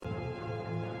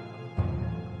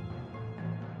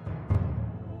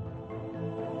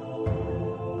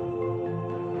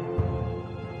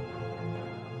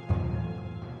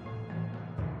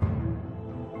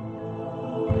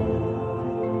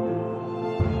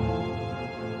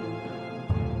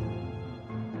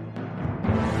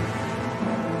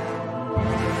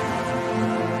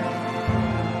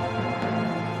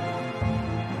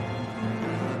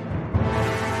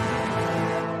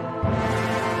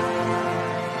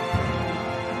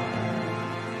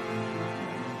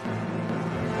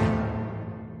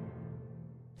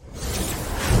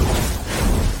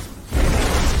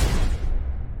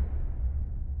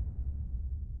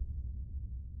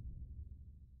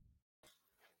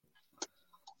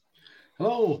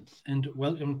Hello, and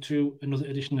welcome to another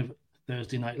edition of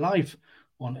Thursday Night Live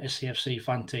on SCFC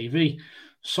Fan TV.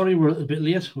 Sorry we're a little bit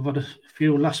late. We've had a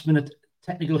few last-minute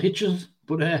technical hitches,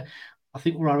 but I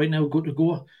think we're all right now, good to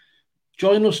go.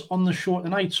 Join us on the show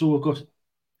tonight. So we've got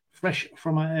fresh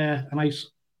from a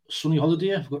nice sunny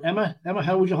holiday. We've got Emma. Emma,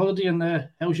 how was your holiday and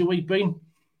how's your week been?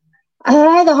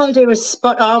 The holiday was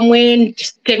spot on, Wayne.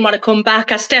 Just didn't want to come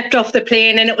back. I stepped off the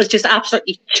plane and it was just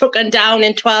absolutely chucking down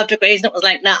in 12 degrees. And it was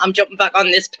like, nah, I'm jumping back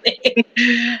on this plane.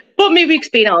 But my week's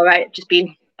been all right. Just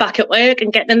been back at work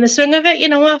and getting in the swing of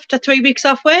it, after 3 weeks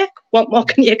off work. What more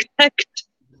can you expect?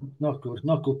 Not good.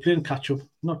 Playing catch up.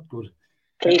 Not good.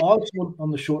 Also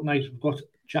on the short night, we've got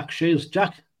Jack Shields.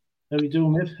 Jack, how are you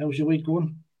doing, mate? How's your week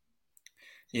going?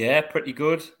 Yeah, pretty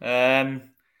good.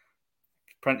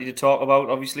 Plenty to talk about,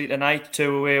 obviously, tonight.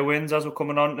 2 away wins, as we're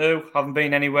coming on to. Haven't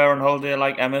been anywhere on holiday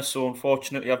like Emma, so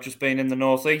unfortunately I've just been in the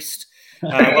northeast.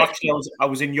 Well, actually, I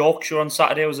was in Yorkshire on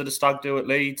Saturday. I was at a stag do at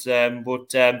Leeds. Happy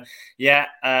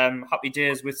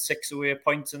days with 6 away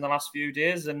points in the last few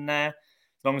days. And as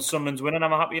long as Sunderland's winning,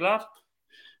 I'm a happy lad.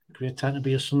 Great time to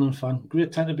be a Sunderland fan.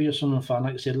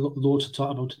 Like I said, loads to talk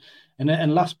about.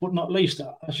 And last but not least,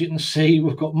 as you can see,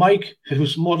 we've got Mike,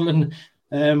 who's modelling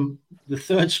the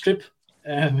third strip.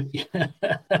 It's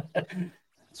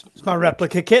my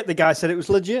replica kit. The guy said it was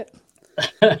legit.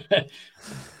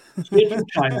 Straight from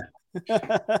China.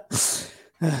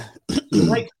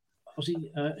 Mike,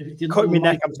 cut me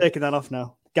neck. I'm taking that off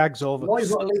now. Gag's over. Oh, you've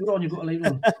got to leave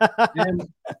it on.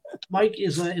 Mike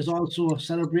is also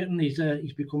celebrating.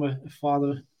 He's become a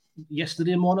father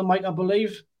yesterday morning, Mike, I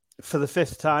believe. For the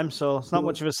 5th time, so it's not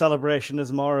much of a celebration.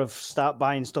 It's more of start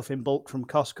buying stuff in bulk from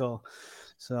Costco.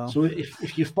 So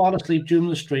if you fall asleep during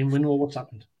the stream, we know what's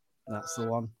happened. That's the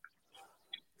one.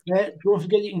 Don't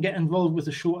forget you can get involved with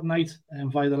the show tonight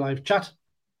via the live chat.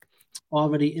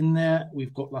 Already in there,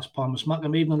 we've got Las Palmas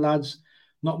Macam. Evening, lads.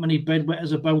 Not many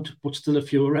bedwetters about, but still a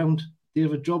few around.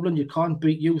 David Joblin, you can't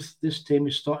beat youth. This team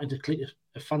is starting to click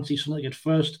a fancy something at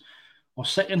first or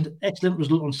second. Excellent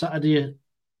result on Saturday.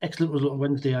 Excellent result on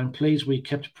Wednesday. I'm pleased we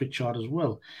kept Pritchard as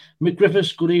well. Mick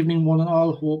Griffiths, good evening, one and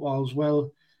all. Hope all's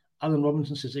well. Alan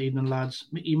Robinson says, evening, lads.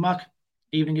 Mickey Mack,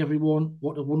 evening, everyone.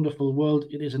 What a wonderful world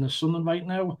it is in the Sunderland right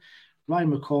now.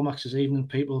 Ryan McCormack says, evening,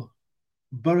 people.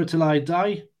 Borough till I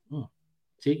die. Oh,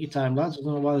 take your time, lads. I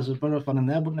don't know why there's a Borough fan in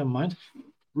there, but never mind.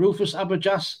 Rufus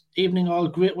Aberjas, evening, all.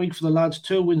 Great week for the lads.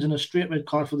 2 wins and a straight red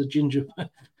card for the Ginger.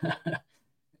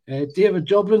 David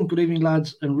Joblin, good evening,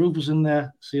 lads. And Rufus in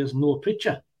there says, no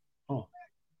picture. Oh,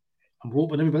 I'm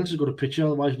hoping everybody else has got a picture,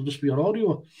 otherwise we'll just be on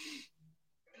audio.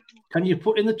 Can you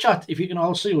put in the chat if you can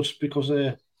all see us? Because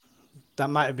that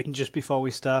might have been just before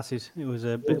we started. It was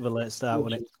a bit of a late start,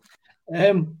 wasn't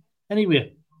it?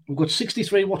 Anyway, we've got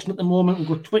 63 watching at the moment. We've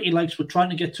got 20 likes. We're trying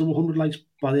to get to 100 likes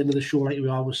by the end of the show, like we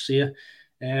always say.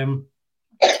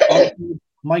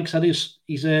 Mike's had his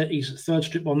third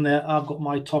strip on there. I've got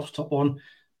my top on.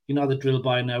 You know the drill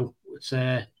by now. It's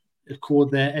a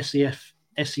code there,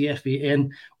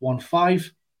 SEFEN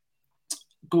 15.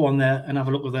 Go on there and have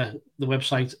a look at the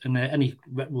website, and any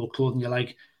retro clothing you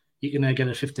like, you can get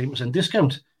a 15%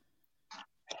 discount.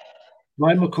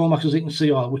 Ryan McCormack, as you can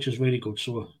see, which is really good.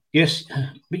 So, yes,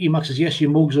 Mickey Max says, yes,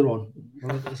 your mugs are on.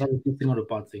 Well, is that a good thing or a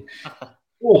bad thing?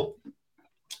 Oh,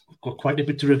 we've got quite a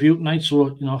bit to review tonight.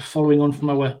 So, following on from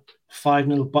our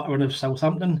 5-0 battering of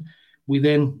Southampton, we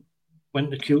then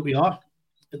went to QPR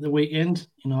at the weekend.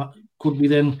 Could we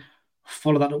then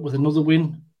follow that up with another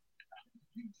win?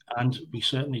 And we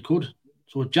certainly could.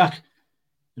 So, Jack,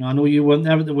 I know you weren't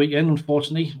there at the weekend,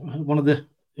 unfortunately. One of the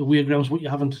weird grounds what you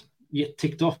haven't yet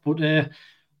ticked off. But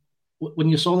when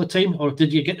you saw the team, or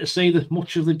did you get to see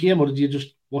much of the game, or did you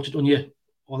just watch it on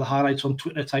the highlights on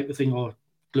Twitter type of thing, or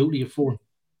glued to your phone?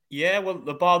 Yeah, well,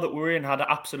 the bar that we're in had an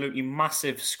absolutely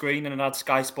massive screen and it had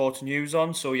Sky Sports News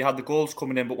on. So you had the goals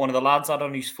coming in, but one of the lads had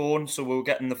on his phone. So we were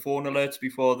getting the phone alerts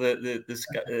before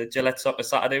the Gillette Soccer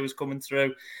Saturday was coming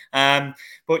through.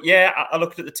 But yeah, I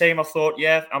looked at the team. I thought,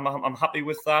 yeah, I'm happy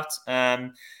with that.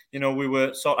 We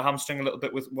were sort of hamstring a little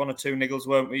bit with 1 or 2 niggles,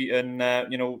 weren't we? And,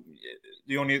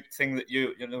 the only thing that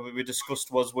we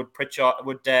discussed was would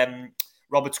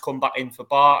Roberts come back in for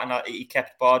Barr, and he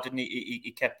kept Barr, didn't he?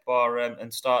 He kept Barr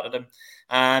and started him.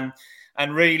 And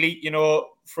really,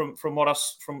 from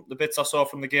the bits I saw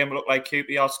from the game, it looked like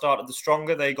QPR started the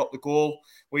stronger. They got the goal.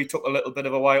 We took a little bit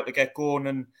of a while to get going,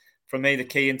 and for me, the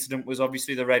key incident was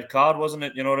obviously the red card, wasn't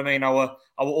it? You know what I mean? Our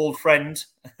old friend,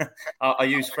 I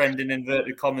use friend in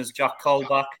inverted commas, Jack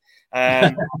Colback.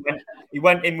 He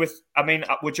went in with, I mean,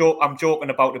 I'm joking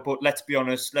about it, but let's be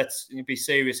honest, let's be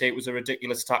serious here. It was a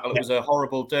ridiculous tackle. It was a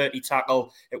horrible, dirty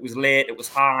tackle. It was late. It was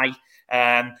high.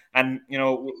 And you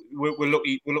know, we're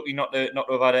lucky not to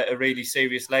have had a really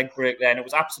serious leg break there. And it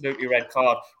was absolutely a red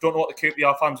card. Don't know what the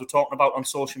QPR fans were talking about on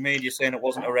social media, saying it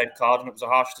wasn't a red card and it was a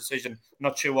harsh decision.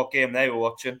 Not sure what game they were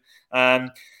watching.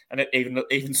 And it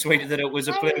even sweeter that it was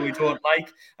a player we don't like.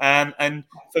 And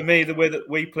for me, the way that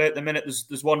we play at the minute,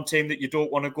 there's one team that you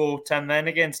don't want to go 10 men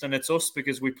against, and it's us,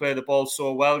 because we play the ball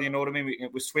so well. You know what I mean?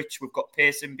 We switch. We've got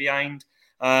pace in behind.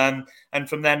 And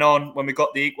from then on, when we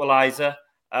got the equaliser,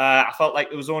 I felt like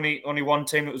there was only one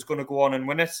team that was going to go on and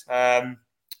win it, and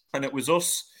it was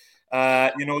us.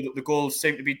 You know, that the goals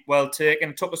seemed to be well taken.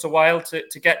 It took us a while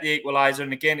to get the equaliser,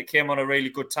 and again, it came on a really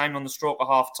good time on the stroke of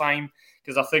half time,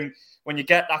 because I think when you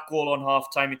get that goal on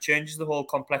half time, it changes the whole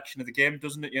complexion of the game,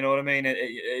 doesn't it? You know what I mean?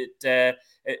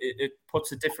 It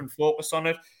puts a different focus on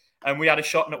it. And we had a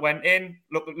shot and it went in.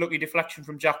 Lucky deflection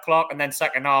from Jack Clark. And then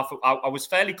second half, I was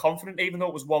fairly confident, even though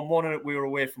it was 1-1 and we were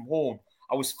away from home.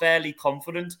 I was fairly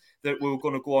confident that we were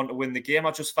going to go on to win the game.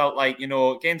 I just felt like, you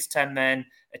know, against 10 men,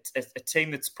 a team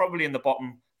that's probably in the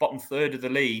bottom third of the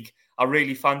league, I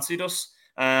really fancied us.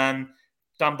 Dan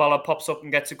Ballard pops up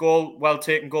and gets a goal, well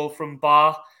taken goal from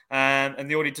Barr. And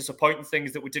the only disappointing thing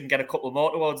is that we didn't get a couple more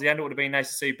towards the end. It would have been nice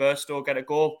to see Burstow get a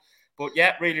goal. But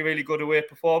yeah, really, really good away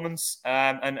performance,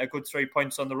 and a good 3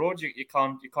 points on the road. You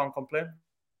can't complain.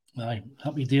 Aye,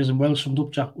 happy days, and well summed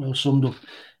up, Jack. Well summed up.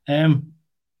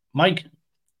 Mike,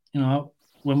 you know,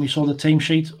 when we saw the team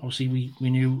sheet, obviously we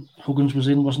knew Huggins was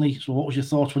in, wasn't he? So what was your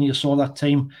thoughts when you saw that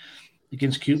team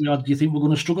against QPR? Do you think we're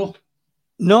going to struggle?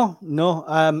 No.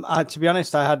 To be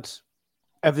honest, I had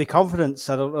every confidence.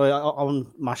 I don't know,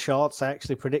 on my shorts, I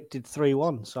actually predicted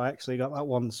 3-1. So I actually got that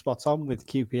one spot on with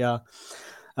QPR.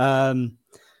 I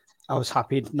was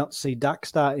happy not to see Dak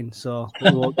starting, so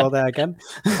we won't go there again.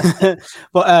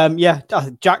 But yeah,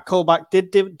 Jack Colback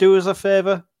did do us a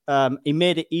favour. He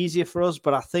made it easier for us,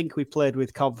 but I think we played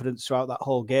with confidence throughout that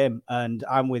whole game. And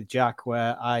I'm with Jack,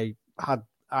 where I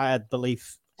had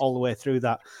belief all the way through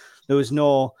that. There was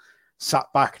no sat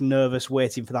back nervous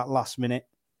waiting for that last minute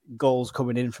goals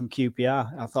coming in from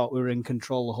QPR. I thought we were in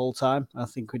control the whole time. I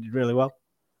think we did really well.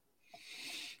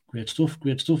 Great stuff.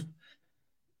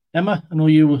 Emma, I know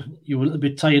you were a little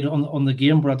bit tired on the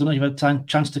game, but I don't know if you've had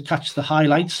chance to catch the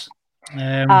highlights.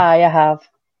 I have.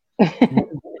 What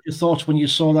were your thoughts when you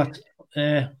saw that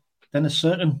Dennis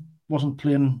Certain wasn't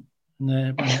playing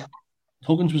when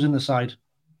Huggins was in the side?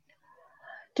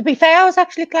 To be fair, I was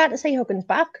actually glad to see Huggins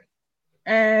back,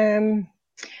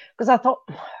 because I thought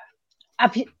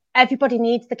everybody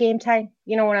needs the game time.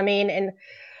 You know what I mean? And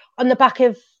on the back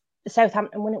of the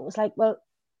Southampton win, it was like, well,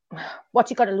 what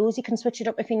you got to lose? He can switch it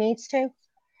up if he needs to. Do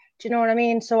you know what I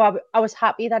mean? So I was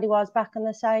happy that he was back on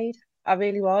the side. I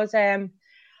really was. I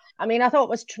mean, I thought it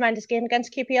was a tremendous game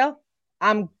against QPR.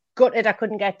 I'm gutted I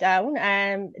couldn't get down.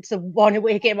 It's the one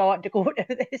away game I want to go to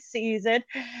this season.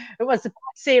 It was the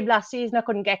same last season. I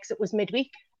couldn't get because it was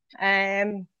midweek.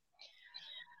 But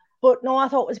no, I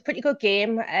thought it was a pretty good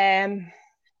game.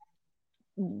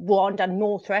 Warned on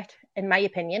no threat, in my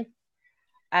opinion.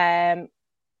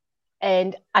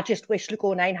 And I just wish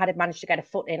Lugonine had managed to get a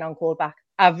foot in on Colback.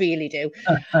 I really do.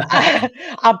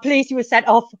 I'm pleased he was sent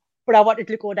off, but I wanted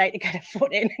Lugonine to get a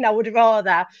foot in, and I would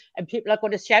rather, and people are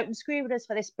going to shout and scream at us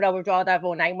for this, but I would rather have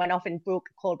 09 went off and broke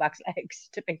Colback's legs,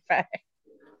 to be fair.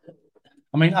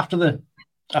 I mean, after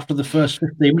the first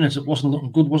 15 minutes, it wasn't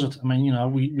looking good, was it? I mean, you know,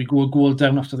 we go a goal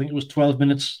down after, I think it was 12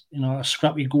 minutes, you know, a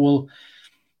scrappy goal.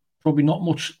 Probably not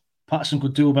much Patterson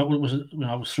could do about what it was. You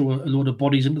know, I was through a load of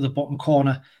bodies into the bottom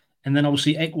corner. And then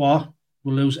obviously Ekwa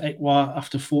will lose Ekwa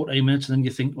after 14 minutes, and then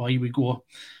you think, oh, here we go.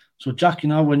 So Jack, you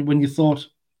know, when you thought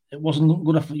it wasn't looking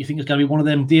good, you think it's going to be one of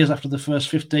them days after the first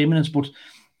 15 minutes. But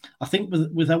I think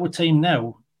with our team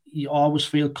now, you always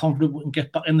feel confident we can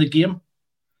get back in the game.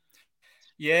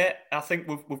 Yeah, I think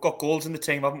we've got goals in the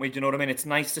team, haven't we? Do you know what I mean? It's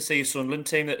nice to see a Sunderland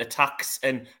team that attacks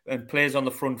and plays on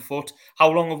the front foot. How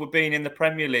long have we been in the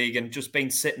Premier League and just been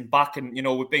sitting back and, you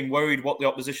know, we've been worried what the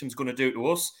opposition's going to do to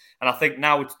us? And I think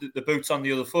now it's the boot's on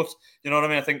the other foot. You know what I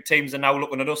mean? I think teams are now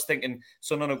looking at us thinking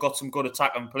Sunderland have got some good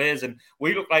attacking players, and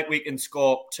we look like we can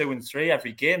score 2 and 3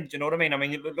 every game. Do you know what I mean? I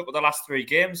mean, look at the last 3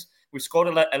 games. we've scored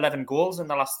 11 goals in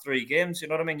the last 3 games. You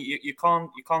know what I mean? You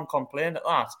can't complain at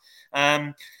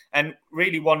that. And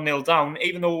really 1-0 down,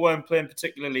 even though we weren't playing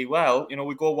particularly well, you know,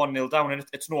 we go 1-0 down and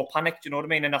it's no panic, you know what I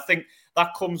mean? And I think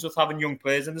that comes with having young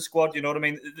players in the squad, you know what I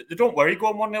mean? They don't worry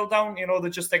going 1-0 down, you know, they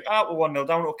just think, we're 1-0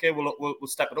 down, okay, we'll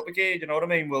step it up again, you know what I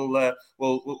mean? We'll up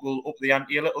the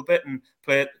ante a little bit and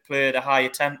play at a higher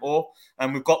tempo.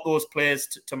 And we've got those players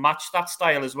to match that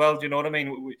style as well, do you know what I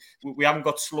mean? We haven't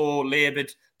got slow,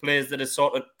 laboured players that are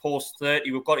sort of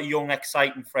post-30. We've got a young,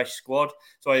 exciting, fresh squad.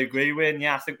 So I agree, Wayne.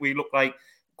 Yeah, I think we look like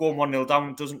going 1-0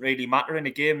 down doesn't really matter in a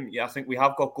game. Yeah, I think we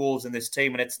have got goals in this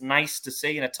team, and it's nice to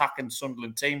see an attacking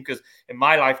Sunderland team because in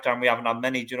my lifetime we haven't had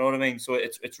many. Do you know what I mean? So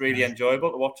it's really enjoyable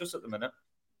to watch us at the minute.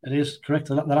 It is correct.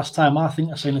 The last time I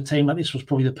think I seen a team like this was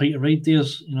probably the Peter Reid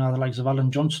days. You know, the likes of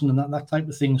Alan Johnson and that type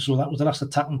of thing. So that was the last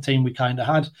attacking team we kind of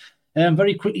had.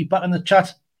 Very quickly back in the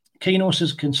chat, Keno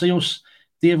says Casillas,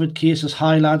 David K says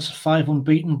hi lads, 5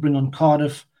 unbeaten, bring on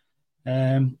Cardiff.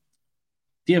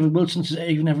 David Wilson says,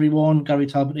 evening everyone. Gary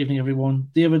Talbot, evening everyone.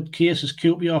 David K says,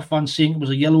 QPR fans saying it was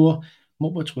a yellow.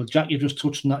 Muppets. Well, Jack, you've just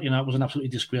touched on that. You know, it was an absolutely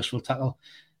disgraceful tackle.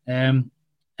 Emma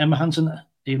Hansen,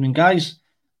 evening guys.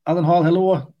 Alan Hall,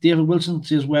 hello. David Wilson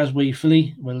says, where's Wee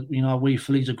Philly? Well, you know, Wee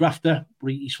Philly's a grafter.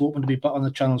 He's hoping to be back on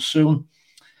the channel soon.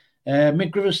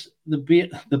 Mick Rivers, the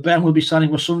Bern will be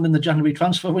signing with Sunderland in the January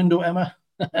transfer window, Emma.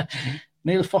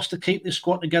 Neil Foster, keep this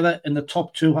squad together, and the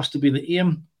top 2 has to be the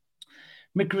aim.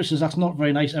 Mick Rivers says, that's not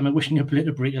very nice, Emma, wishing a player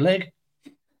to break a leg.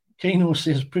 Keno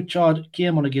says, Pritchard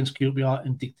came on against QPR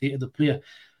and dictated the player.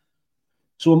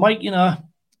 So, Mike, you know,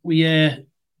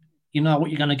 you know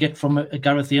what you're going to get from a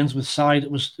Gareth Ainsworth side.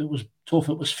 It was tough,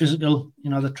 it was physical,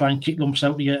 you know, they try and kick lumps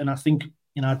out of you. And I think,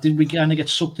 you know, did we kind of get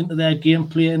sucked into their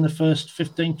gameplay in the first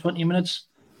 15, 20 minutes?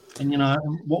 And, you know,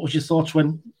 what was your thoughts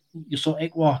when you saw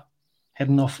Ekwa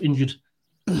heading off injured?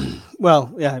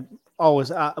 Well, yeah,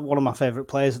 always one of my favourite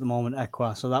players at the moment,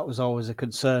 Ekwa. So that was always a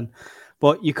concern.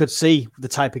 But you could see the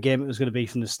type of game it was going to be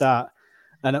from the start.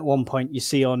 And at one point, you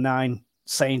see O'Nien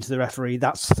saying to the referee,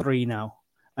 that's 3 now.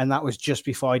 And that was just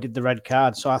before I did the red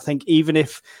card. So I think even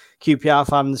if QPR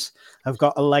fans have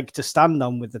got a leg to stand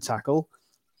on with the tackle,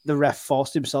 the ref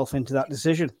forced himself into that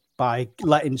decision by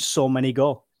letting so many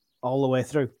go all the way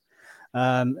through.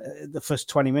 The first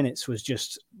 20 minutes was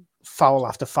just foul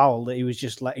after foul that he was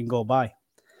just letting go by.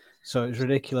 So it was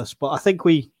ridiculous. But I think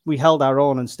we held our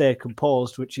own and stayed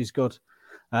composed, which is good.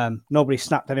 Nobody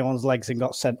snapped anyone's legs and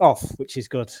got sent off, which is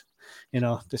good, you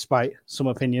know, despite some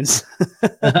opinions.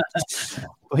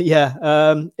 But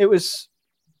yeah, it was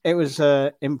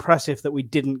impressive that we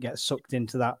didn't get sucked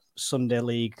into that Sunday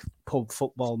league pub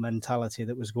football mentality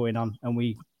that was going on, and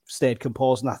we stayed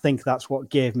composed. And I think that's what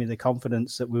gave me the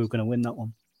confidence that we were going to win that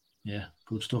one. Yeah,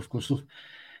 good stuff.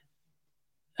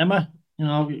 Emma, you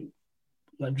know,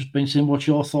 I've just been saying, what's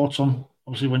your thoughts on,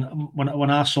 obviously, when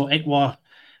I saw Ekwa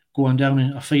going down,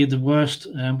 and I feared the worst.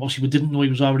 Obviously, we didn't know he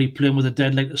was already playing with a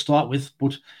dead leg to start with,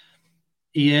 but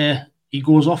he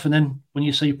goes off, and then when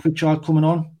you see Pritchard coming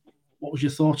on, what was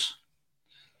your thoughts?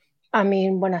 I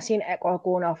mean, when I seen Ekwa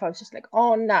going off, I was just like,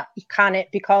 oh, nah, he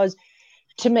can't, because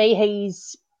to me,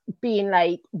 he's been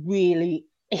like really,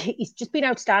 he's just been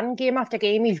outstanding game after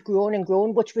game. He's grown and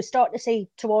grown, which we're starting to see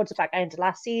towards the back end of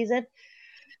last season.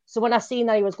 So when I seen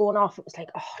that he was going off, it was like,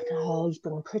 oh no, he's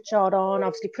bringing Pritchard on.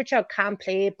 Obviously, Pritchard can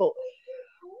play, but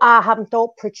I haven't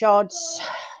thought Pritchard's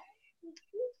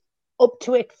up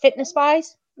to it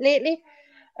fitness-wise lately,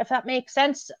 if that makes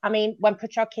sense. I mean, when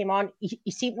Pritchard came on,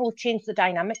 he seemed to have changed the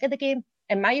dynamic of the game,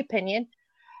 in my opinion.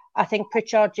 I think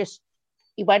Pritchard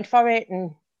he went for it,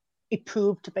 and he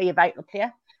proved to be a vital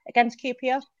player against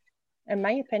QPR, in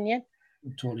my opinion. I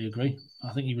totally agree.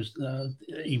 I think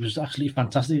he was actually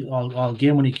fantastic all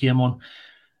game when he came on.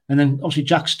 And then obviously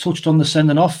Jack's touched on the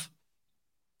sending off.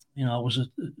 You know, it was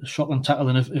a shocking tackle.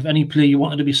 And if any player you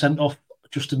wanted to be sent off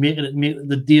just to make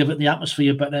the day of it, the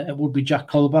atmosphere better, it would be Jack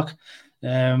Colback.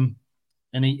 And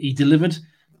he delivered.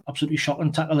 Absolutely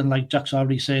shocking tackle. And like Jack's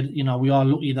already said, you know, we are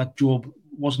lucky that Job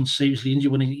wasn't seriously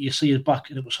injured when you see his back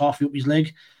and it was halfway up his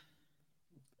leg.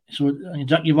 So,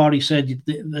 Jack, you've already said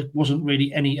there wasn't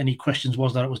really any questions,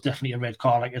 was there? It was definitely a red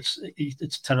card. Like,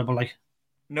 it's terrible. Like,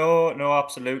 No,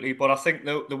 absolutely. But I think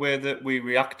the way that we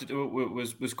reacted to it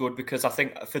was good, because I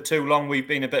think for too long we've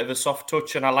been a bit of a soft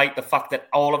touch, and I like the fact that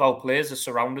all of our players are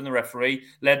surrounding the referee,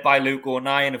 led by Luke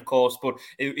O'Nien, of course, but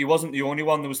he wasn't the only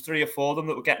one. There was 3 or 4 of them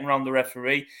that were getting around the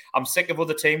referee. I'm sick of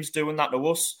other teams doing that to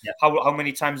us. Yeah. How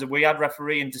many times have we had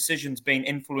refereeing decisions being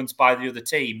influenced by the other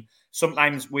team?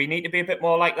 Sometimes we need to be a bit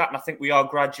more like that, and I think we are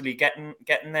gradually getting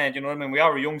there. Do you know what I mean? We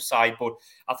are a young side, but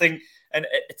I think and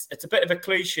it's a bit of a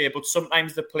cliche, but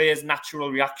sometimes the player's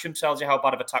natural reaction tells you how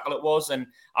bad of a tackle it was. And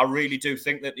I really do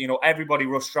think that, everybody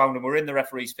rushed round and were in the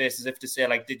referee's face as if to say,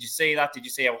 like, did you see that? Did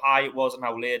you see how high it was and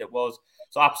how late it was?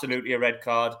 So absolutely a red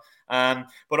card.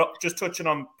 But just touching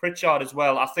on Pritchard as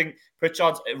well, I think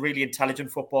Pritchard's a really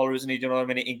intelligent footballer, isn't he? Do you know what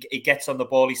I mean? He gets on the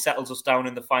ball, he settles us down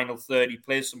in the final third, he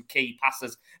plays some key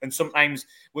passes, and sometimes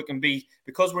we can be,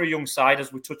 because we're a young side,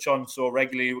 as we touch on so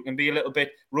regularly, we can be a little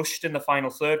bit rushed in the final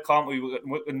third, can't we?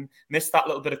 We can miss that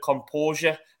little bit of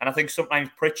composure, and I think sometimes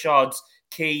Pritchard's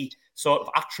key sort of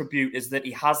attribute is that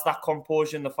he has that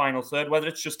composure in the final third, whether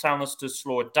it's just telling us to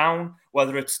slow it down,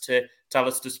 whether it's to tell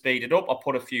us to speed it up or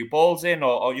put a few balls in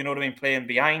or you know what I mean, playing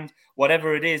behind.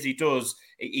 Whatever it is he does,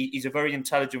 he's a very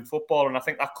intelligent footballer, and I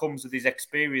think that comes with his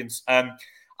experience. I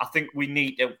think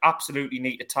we absolutely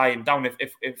need to tie him down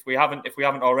if we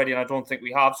haven't already, and I don't think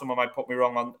we have. Someone might put me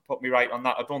right on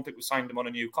that. I don't think we signed him on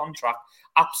a new contract.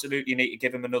 Absolutely need to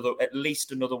give him at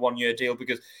least another 1 year deal,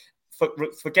 because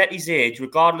forget his age,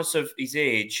 regardless of his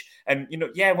age. And,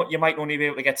 you might only be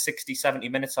able to get 60, 70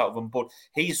 minutes out of him, but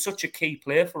he's such a key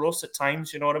player for us at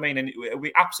times, you know what I mean? And it would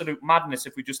be absolute madness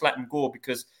if we just let him go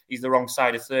because he's the wrong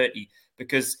side of 30,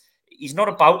 because he's not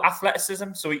about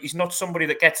athleticism. So he's not somebody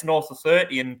that gets north of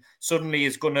 30 and suddenly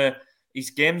his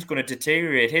game's going to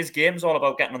deteriorate. His game's all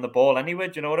about getting on the ball anyway,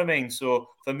 do you know what I mean? So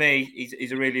for me,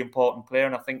 he's a really important player,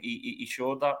 and I think he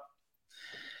showed that.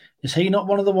 Is he not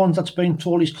one of the ones that's been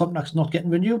told his contract's not getting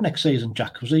renewed next season,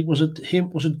 Jack? Was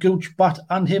it Gooch, Bat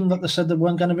and him that they said they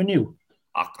weren't going to renew?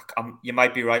 You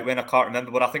might be right, Wayne. I can't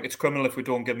remember, but I think it's criminal if we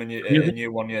don't give him a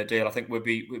new 1 year deal. I think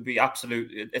we'd be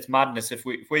absolute. It's madness if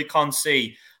we can't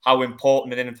see how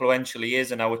important and influential he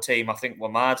is in our team. I think we're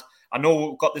mad. I know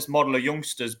we've got this model of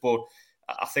youngsters, but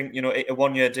I think a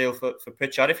 1 year deal for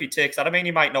Pritchard, if he takes that, I mean,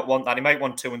 he might not want that. He might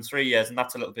want 2 and 3 years, and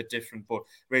that's a little bit different. But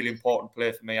really important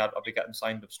player for me. I'd be getting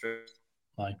signed up straight.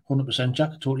 100%, Jack.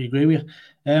 I totally agree with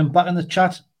you. Back in the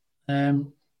chat,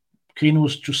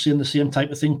 Keno's just saying the same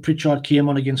type of thing. Pritchard came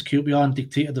on against QPR and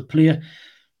dictated the play.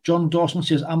 John Dawson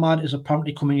says Ahmad is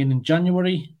apparently coming in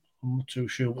January. I'm not too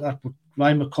sure about that, but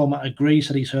Ryan McCormack agrees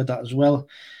that he's heard that as well.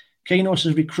 Keno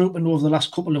says recruitment over the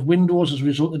last couple of windows has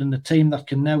resulted in a team that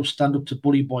can now stand up to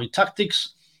bully boy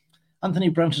tactics. Anthony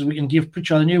Brown says we can give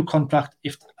Pritchard a new contract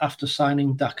after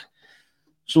signing Dak.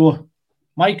 So,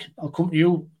 Mike, I'll come to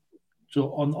you.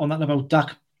 So on that about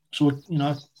Dak. So,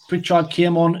 Pritchard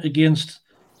came on against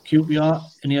QPR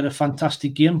and he had a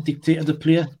fantastic game, dictated the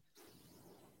play.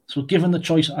 So given the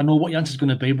choice, I know what your answer is going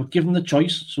to be, but given the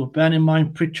choice, so bearing in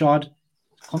mind Pritchard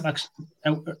contract's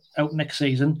out next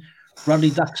season, Bradley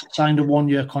Dak signed a 1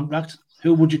 year contract.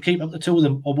 Who would you keep up the two of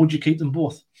them, or would you keep them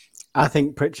both? I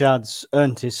think Pritchard's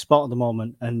earned his spot at the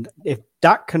moment, and if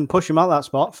Dak can push him out that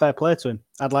spot, fair play to him.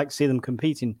 I'd like to see them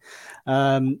competing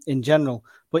in general,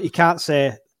 but you can't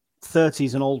say 30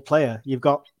 is an old player. You've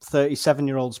got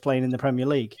 37-year-olds playing in the Premier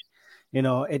League.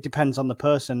 It depends on the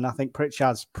person. I think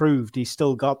Pritchard's proved he's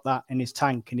still got that in his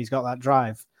tank and he's got that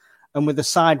drive. And with the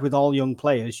side with all young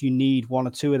players, you need one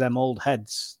or two of them old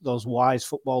heads, those wise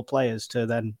football players, to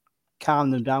then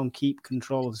calm them down, keep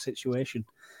control of the situation.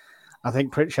 I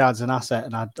think Pritchard's an asset,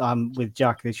 and I'm with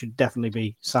Jack. They should definitely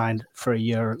be signed for a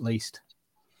year at least.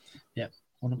 Yeah,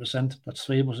 100%. That's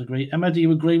three of us agree. Emma, do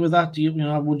you agree with that?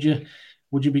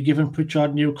 Would you be giving Pritchard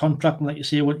a new contract? And like you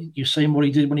say, what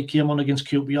he did when he came on against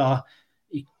QPR,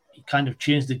 he kind of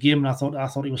changed the game, and I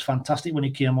thought he was fantastic when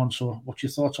he came on. So, what's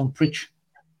your thoughts on Pritch?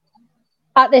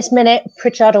 At this minute,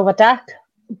 Pritchard over Dak,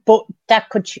 but Dak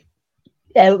could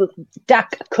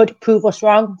prove us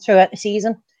wrong throughout the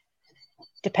season,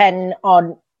 depending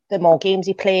on the more games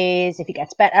he plays, if he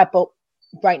gets better. But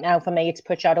right now, for me, it's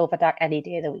Pritchard over Dak any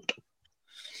day of the week.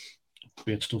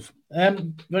 Great stuff.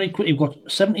 Very quickly, we've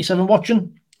got 77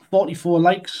 watching, 44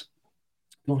 likes.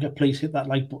 Don't forget, please hit that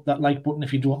like button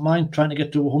if you don't mind. Trying to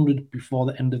get to 100 before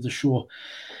the end of the show.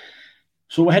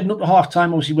 So we're heading up to half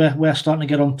time. Obviously, we're starting to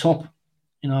get on top.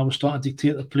 We're starting to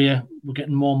dictate the play. We're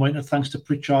getting more momentum thanks to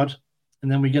Pritchard.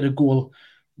 And then we get a goal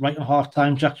right at half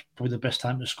time. Jack's probably the best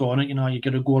time to score on it. You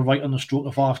get a goal right on the stroke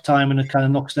of half time and it kind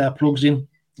of knocks their plugs in.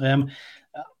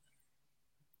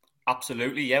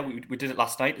 Absolutely, yeah. We did it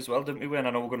last night as well, didn't we? And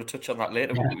I know we're going to touch on that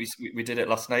later. Yeah. We did it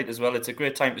last night as well. It's a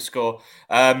great time to score.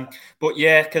 But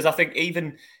yeah, because I think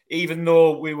even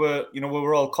though we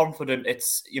were all confident,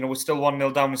 it's we're still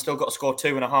 1-0 down. We still got to score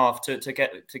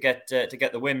 2.5 to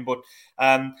get the win. But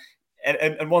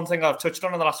and one thing I've touched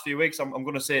on in the last few weeks, I'm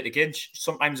going to say it again.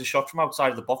 Sometimes a shot from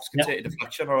outside of the box can take a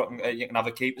deflection, or you can have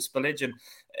a keeper spillage. And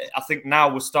I think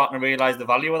now we're starting to realise the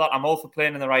value of that. I'm all for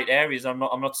playing in the right areas. I'm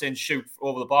not saying shoot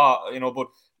over the bar, but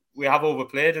we have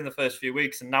overplayed in the first few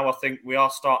weeks, and now I think we are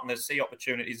starting to see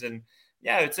opportunities. And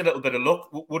yeah, it's a little bit of luck.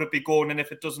 Would it be going in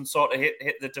if it doesn't sort of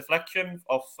hit the deflection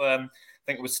of? I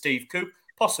think it was Steve Cook.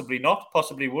 Possibly not.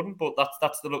 Possibly wouldn't. But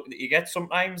that's the look that you get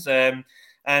sometimes. And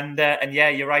yeah,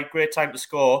 you're right. Great time to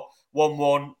score.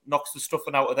 1-1 knocks the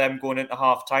stuffing out of them going into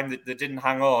half time. They didn't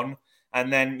hang on.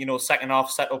 And then, second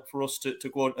half set up for us to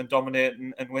go and dominate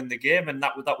and win the game. And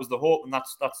that was the hope, and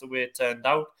that's the way it turned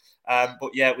out.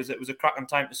 But yeah, it was a cracking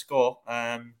time to score.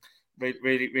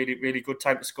 Really, really, really good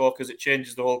time to score because it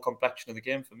changes the whole complexion of the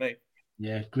game for me.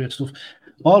 Yeah, great stuff.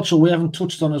 Also, we haven't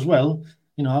touched on as well,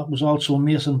 it was also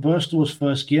Mason Burstow's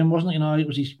first game, wasn't it? It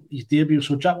was his debut.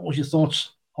 So, Jack, what was your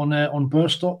thoughts on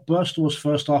Burstow's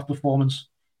first half performance?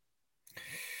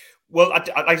 Well, like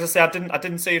I say, I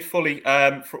didn't see it fully.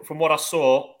 From what I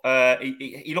saw,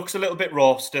 he looks a little bit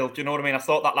raw still. Do you know what I mean? I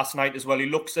thought that last night as well. He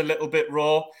looks a little bit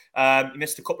raw. He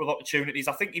missed a couple of opportunities.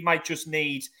 I think he might just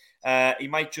need a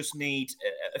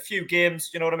few games.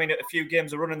 Do you know what I mean? A few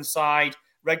games of running the side,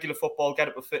 regular football, get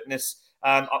up with fitness.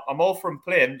 I'm all for him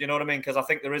playing. Do you know what I mean? Because I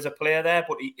think there is a player there,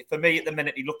 but for me at the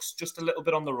minute, he looks just a little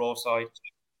bit on the raw side.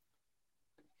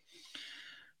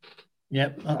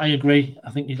 Yeah, I agree.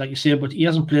 I think, like you say, but he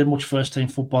hasn't played much first-time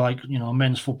football, like,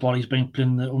 men's football. He's been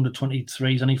playing the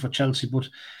under-23s, and for Chelsea. But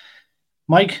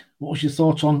Mike, what was your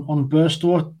thoughts on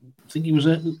Burstow? I think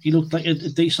he looked like a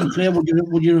decent player.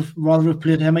 Would you have rather have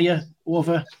played Hemia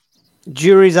over?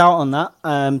 Jury's out on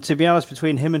that. To be honest,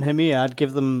 between him and Hemia, I'd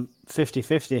give them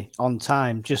 50-50 on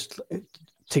time, just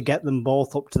to get them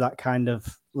both up to that kind of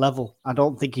level. I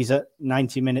don't think he's at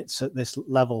 90 minutes at this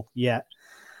level yet.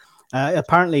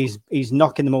 Apparently, he's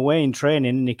knocking them away in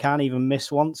training, and he can't even miss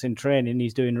once in training.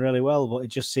 He's doing really well, but it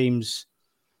just seems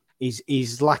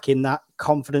he's lacking that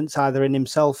confidence either in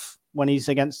himself when he's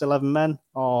against 11 men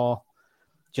or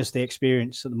just the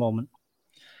experience at the moment.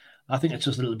 I think it's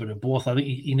just a little bit of both. I think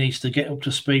he needs to get up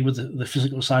to speed with the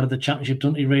physical side of the championship,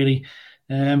 don't he, really?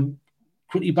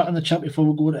 Quickly back in the chat before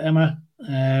we go to Emma.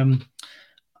 DJ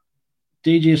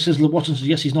Sizzler Watson says,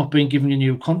 yes, he's not being given a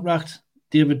new contract.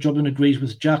 David Joblin agrees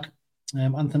with Jack.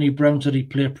 Anthony Brown said he'd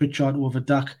play Pritchard over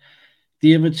Dak.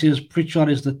 David says Pritchard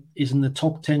is in the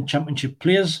top 10 championship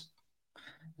players.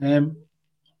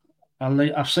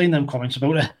 I've seen them comments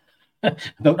about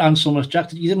Ann Summers.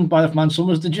 Jack, you didn't buy that from Ann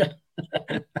Summers, did you?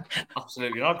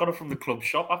 Absolutely. I got it from the club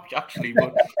shop, actually,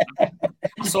 but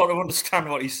I sort of understand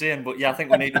what he's saying. But yeah, I think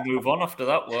we need to move on after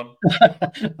that one.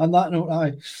 On that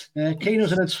note, Keno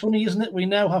said it's funny, isn't it? We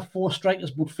now have 4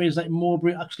 strikers, but feels like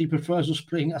Mowbray actually prefers us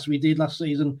playing as we did last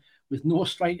season with no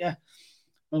striker.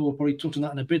 Well, we'll probably touch on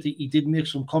that in a bit. He did make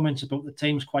some comments about the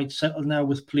team's quite settled now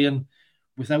with playing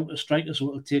without a striker, so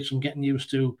it'll take some getting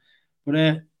used to.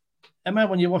 But Emma,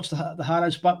 when you watched the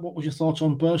highlights back, what was your thoughts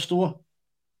on Burstow?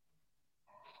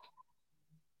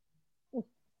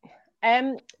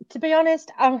 To be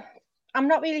honest, I'm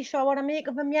not really sure what I make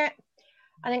of him yet.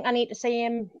 I think I need to see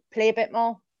him play a bit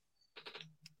more.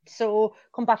 So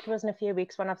come back to us in a few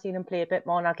weeks when I've seen him play a bit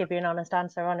more, and I'll give you an honest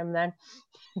answer on him then.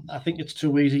 I think it's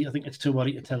too easy. I think it's too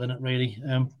early to tell in it, really.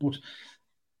 But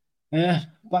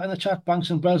back in the chat, Banks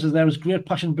and Bells, there is great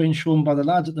passion being shown by the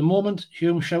lads at the moment.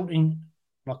 Hume shouting,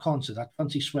 well, I can't say that.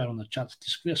 Fancy swear on the chat. It's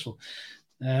disgraceful.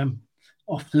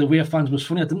 Off to the away fans was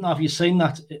funny. I didn't know if you've seen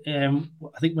that.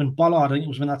 I think when Ballard, it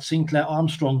was when that Sinclair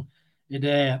Armstrong,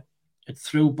 it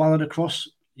threw Ballard across.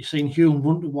 You seen Hume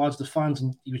run towards the fans,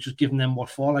 and he was just giving them what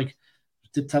for. Like,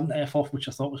 did tell them to F off, which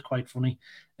I thought was quite funny.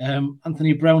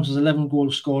 Anthony Brown has 11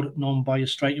 goals scored, known by a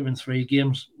striker in 3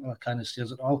 games. Well, that kind of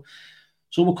says it all.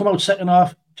 So we'll come out second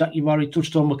half. Jack, you've already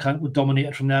touched on we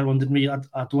dominated from there on, didn't we?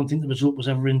 I don't think the result was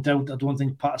ever in doubt. I don't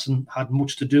think Patterson had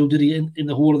much to do, did he, in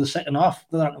the whole of the second half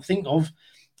that I can think of?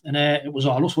 And it was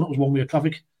all us when it was one-way of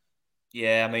traffic.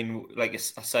 Yeah, I mean, like I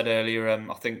said earlier,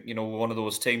 I think we're one of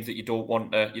those teams that you don't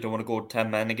want to go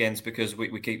 10 men against because we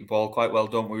keep the ball quite well,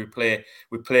 don't we? We play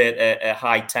at a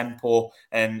high tempo,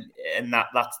 and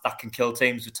that can kill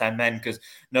teams with 10 men because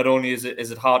not only is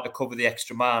it hard to cover the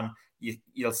extra man,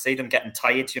 you'll see them getting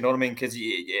tired. You know what I mean? Because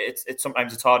it's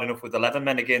sometimes it's hard enough with 11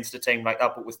 men against a team like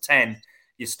that, but with 10,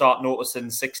 you start noticing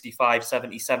 65,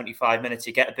 70, 75 minutes,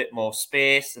 you get a bit more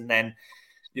space, and then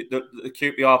the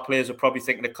QPR players are probably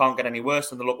thinking it can't get any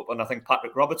worse, and they look up and I think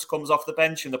Patrick Roberts comes off the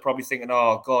bench and they're probably thinking,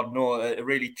 oh God, no, a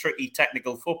really tricky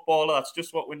technical footballer, that's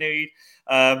just what we need.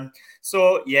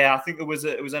 So yeah, I think it was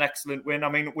an excellent win. I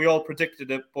mean, we all predicted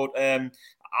it, but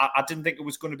I didn't think it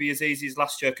was going to be as easy as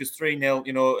last year because 3-0,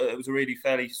 it was a really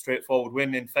fairly straightforward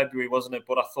win in February, wasn't it?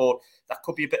 But I thought that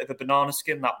could be a bit of a banana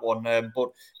skin, that one.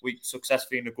 But we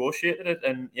successfully negotiated it.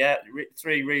 And yeah,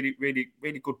 3 really, really,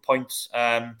 really good points.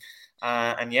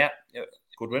 And yeah,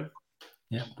 good win.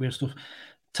 Yeah, great stuff.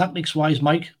 Tactics wise,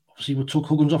 Mike, obviously we took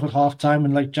Huggins off at half time,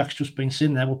 and like Jack's just been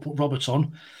saying there, we'll put Roberts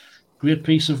on. Great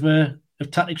piece of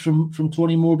tactics from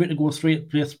Tony Mowbray to go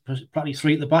practically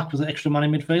three at the back with an extra man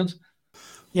in midfield.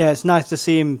 Yeah, it's nice to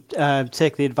see him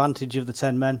take the advantage of the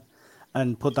 10 men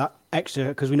and put that extra,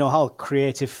 because we know how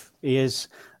creative he is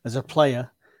as a player.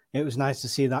 It was nice to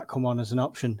see that come on as an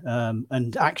option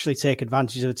and actually take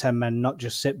advantage of the 10 men, not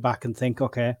just sit back and think,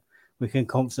 okay, we can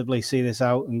comfortably see this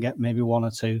out and get maybe one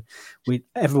or two.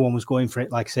 Everyone was going for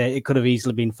it. Like I say, it could have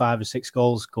easily been 5 or 6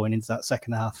 goals going into that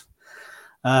second half.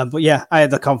 But yeah, I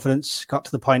had the confidence, got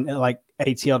to the point at like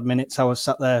 80 odd minutes. I was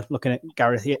sat there looking at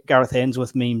Gareth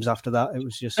Ainsworth memes after that. It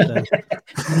was just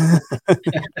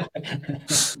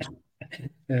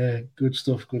good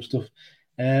stuff.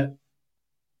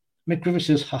 Mick Rivers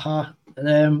says, haha.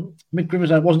 Mick Rivers,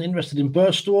 I wasn't interested in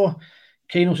Burstow.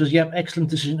 Kano says, yep,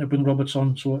 excellent decision to bring Roberts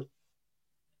on. So,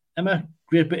 Emma,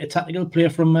 great bit of tactical play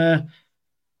from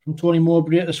Tony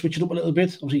Mowbray to switch it up a little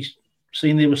bit. Obviously,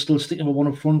 seeing they were still sticking with one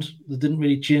up front, they didn't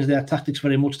really change their tactics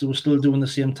very much. They were still doing the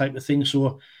same type of thing.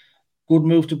 So, good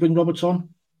move to bring Roberts on.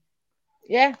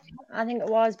 Yeah, I think it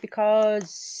was,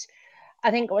 because I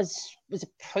think it was a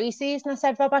pre-season. I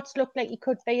said Roberts looked like he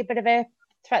could be a bit of a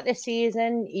threat this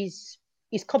season. He's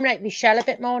coming out of his shell a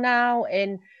bit more now,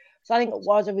 and so I think it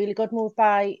was a really good move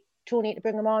by Tony to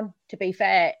bring him on. To be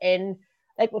fair, and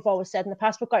like we've always said in the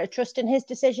past, we've got to trust in his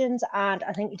decisions, and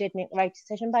I think he did make the right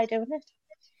decision by doing it.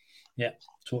 Yeah,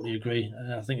 totally agree.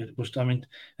 I think it was. And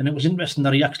it was interesting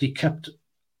that he actually kept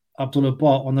Abdullah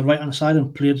Bar on the right hand side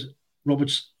and played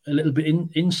Roberts a little bit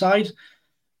inside.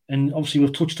 And obviously,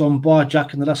 we've touched on Bar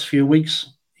Jack in the last few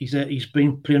weeks. He's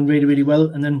been playing really, really well,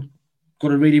 and then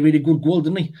got a really, really good goal,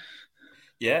 didn't he?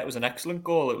 Yeah, it was an excellent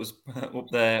goal. It was up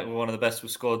there, one of the best we've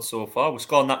scored so far. We're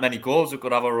scoring that many goals, we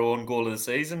could have our own goal of the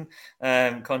season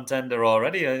contender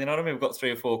already. You know what I mean? We've got 3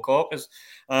 or 4 corkers.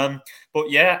 But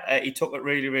yeah, he took it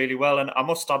really, really well. And I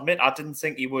must admit, I didn't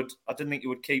think he would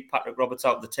keep Patrick Roberts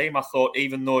out of the team. I thought,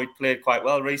 even though he'd played quite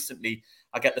well recently,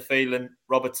 I get the feeling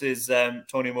Roberts is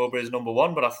Tony Mowbray's number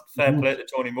one. But fair play to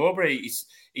Tony Mowbray. He's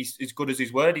as good as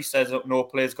his word. He says no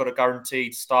player's got a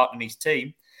guaranteed start in his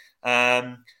team.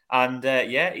 He's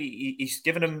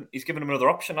given him another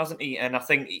option, hasn't he? And I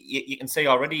think you can see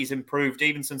already he's improved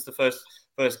even since the first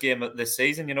game of this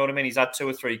season. You know what I mean? He's had 2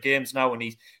 or 3 games now, and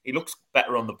he looks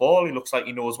better on the ball. He looks like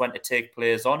he knows when to take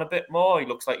players on a bit more. He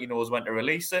looks like he knows when to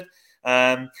release it.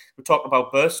 We're talking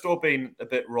about Burstow being a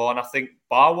bit raw, and I think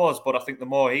Bar was, but I think the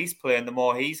more he's playing, the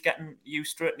more he's getting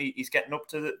used to it, and he's getting up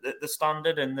to the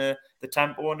standard and the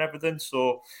tempo and everything.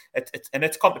 So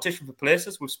it's competition for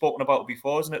places. We've spoken about it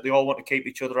before, isn't it? They all want to keep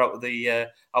each other out of the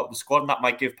squad, and that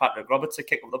might give Patrick Roberts a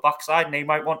kick up the backside, and he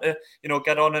might want to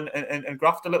get on and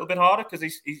graft a little bit harder because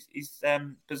his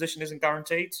position isn't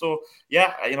guaranteed. So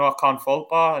yeah, I can't fault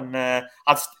Bar, and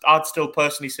I'd still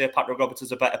personally say Patrick Roberts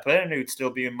is a better player, and he would still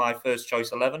be in my first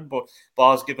choice 11. But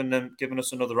Bar's given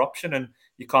us another option, and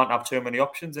you can't have too many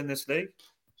options in this league.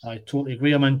 I totally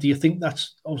agree. I mean, do you think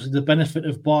that's obviously the benefit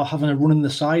of Bar having a run in the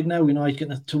side now? He's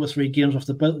getting 2 or 3 games off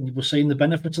the belt, and we're seeing the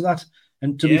benefits of that.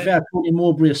 And to be fair, Tony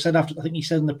Mowbray said I think he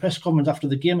said in the press conference after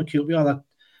the game at QPR that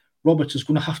Roberts is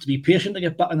going to have to be patient to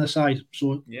get back in the side.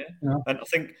 So yeah, and I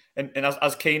think, and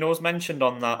as Keno's mentioned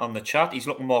on the chat, he's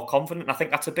looking more confident. And I think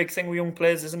that's a big thing with young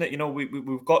players, isn't it?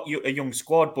 We've got a young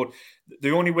squad, but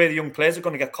the only way the young players are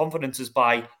going to get confidence is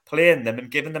by playing them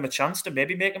and giving them a chance to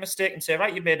maybe make a mistake and say,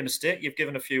 right, you've made a mistake, you've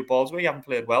given a few balls where you haven't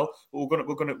played well, but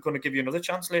we're going to give you another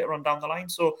chance later on down the line.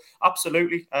 So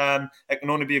absolutely, it can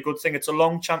only be a good thing. It's a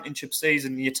long championship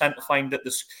season. You tend to find that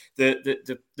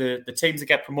the teams that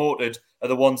get promoted are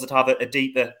the ones that have a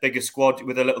deeper, bigger squad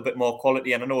with a little bit more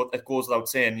quality. And I know it goes without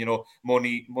saying,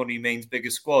 money means bigger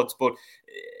squads. But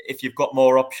if you've got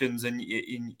more options and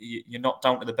you're not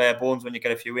down to the bare bones when you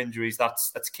get a few injuries,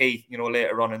 that's key,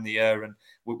 later on in the year. And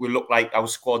we look like our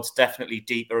squad's definitely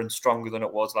deeper and stronger than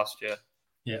it was last year.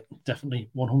 Yeah, definitely,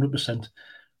 100%.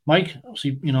 Mike,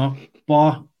 obviously,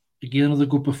 Bar, again, another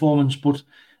good performance, but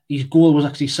his goal was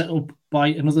actually settled by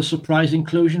another surprise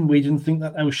inclusion. We didn't think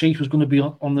that our Sheikh was going to be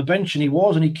on the bench, and he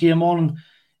was, and he came on and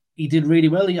he did really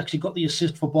well. He actually got the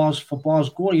assist for Bar's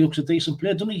goal. He looks a decent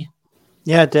player, doesn't he?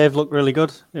 Yeah, Dave looked really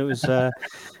good. It was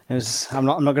I'm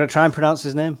not going to try and pronounce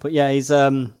his name, but yeah, he's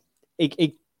I'm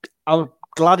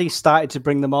glad he started to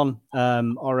bring them on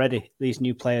already, these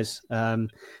new players.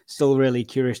 Still really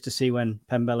curious to see when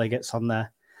Pembele gets on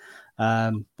there.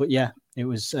 But yeah, he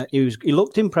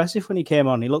looked impressive when he came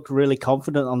on. He looked really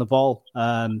confident on the ball.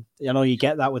 I know you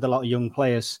get that with a lot of young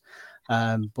players.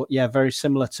 But yeah, very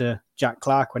similar to Jack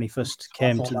Clark when he first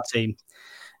came to the team.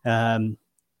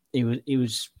 He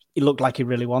was he looked like he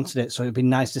really wanted it. So it'd be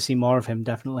nice to see more of him,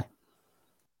 definitely.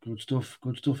 Good stuff.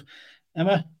 Good stuff.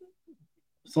 Emma,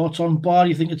 thoughts on Bar?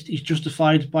 You think he's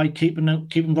justified by keeping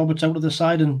Roberts out of the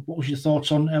side? And what was your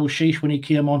thoughts on El Sheesh when he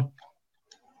came on?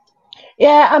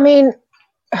 Yeah, I mean,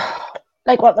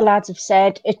 like what the lads have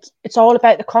said, it's all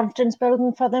about the confidence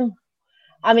building for them.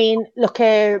 I mean, look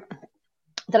at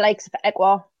the likes of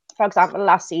Egwa, for example,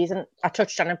 last season. I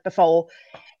touched on it before.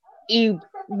 We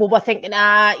were thinking,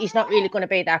 he's not really going to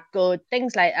be that good,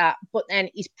 things like that. But then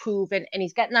he's proven and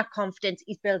he's getting that confidence.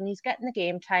 He's building, he's getting the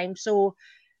game time. So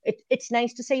it's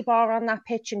nice to see Bar on that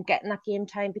pitch and getting that game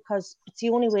time, because it's the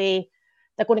only way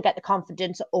they're going to get the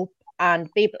confidence up and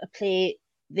be able to play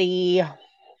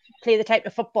the type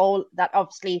of football that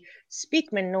obviously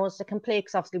Speakman knows they can play,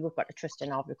 because obviously we've got to trust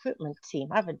in our recruitment team,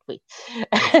 haven't we?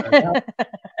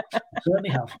 Certainly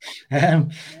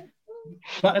have.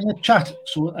 Back in the chat,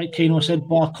 so like Keno said,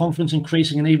 Bar confidence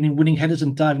increasing and evening winning headers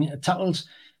and diving into tackles.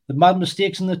 The mad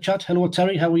mistakes in the chat. Hello,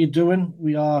 Terry. How are you doing?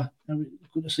 We are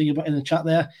good to see you in the chat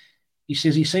there. He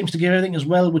says he seems to give everything as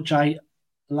well, which I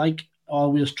like.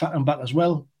 Always tracking back as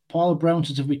well. Paul Brown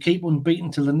says if we keep unbeaten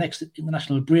till the next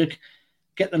international break,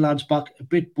 get the lads back. A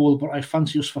bit bold, but I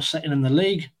fancy us for second in the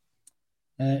league.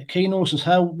 Keno says,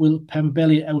 how will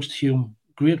Pembele oust Hume?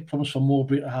 Great promise for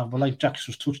Mowbray to have, but like Jack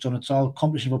just touched on, it's all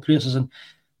competition for places, and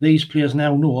these players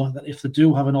now know that if they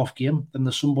do have an off game, then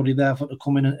there's somebody there for to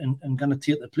come in and kind of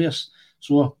take the place.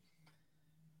 So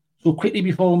quickly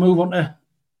before we move on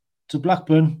to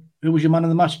Blackburn, who was your man in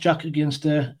the match, Jack, against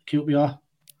QPR?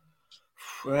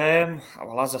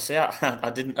 Well, as I say,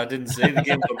 I didn't see the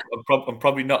game. I'm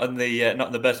probably not in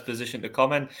the best position to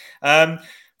comment.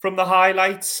 From the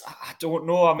highlights, I don't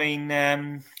know. I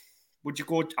mean, would you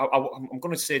go? I'm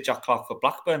going to say Jack Clark for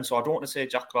Blackburn, so I don't want to say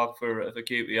Jack Clark for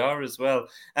QPR as well.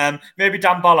 Maybe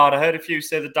Dan Ballard. I heard a few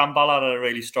say that Dan Ballard had a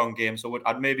really strong game, so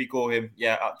I'd maybe go him.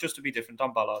 Yeah, just to be different,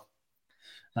 Dan Ballard.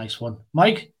 Nice one,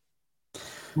 Mike.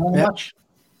 Match.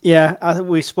 Yeah, I think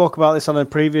we spoke about this on a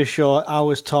previous show. I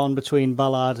was torn between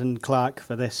Ballard and Clark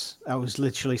for this. I was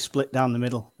literally split down the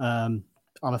middle,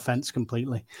 on a fence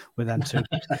completely with them two.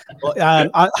 But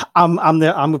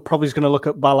I'm probably going to look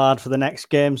at Ballard for the next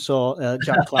game. So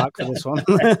Jack Clark for this one.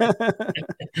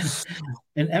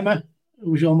 And Emma,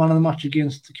 who was your man of the match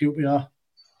against the QPR?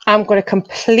 I'm going to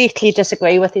completely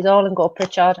disagree with you all and go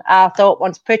Pritchard. I thought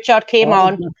once Pritchard came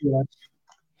on,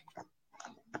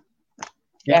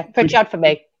 Pritchard for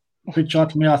me.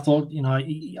 Pritchard for me, I thought, I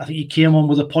think he came on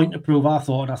with a point to prove. I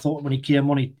thought when he came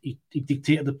on, he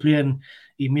dictated the play and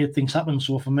he made things happen.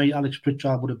 So for me, Alex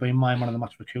Pritchard would have been my man of the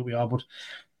match for QPR. But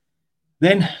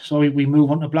then, we move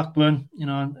on to Blackburn.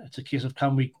 It's a case of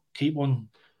can we keep on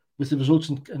with the results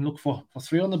and look for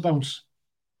 3 on the bounce.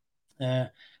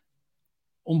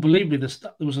 Unbelievably, there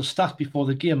was a stat before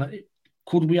the game.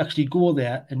 Could we actually go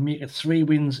there and make it 3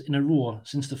 wins in a row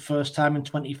since the first time in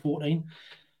 2014?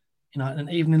 And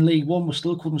even in League One, we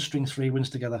still couldn't string 3 wins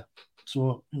together.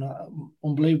 So,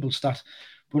 unbelievable stat.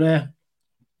 But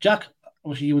Jack,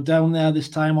 obviously you were down there this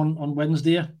time on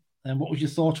Wednesday. And what was your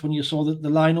thoughts when you saw the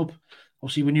lineup?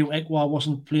 Obviously, we knew Ekwa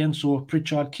wasn't playing, so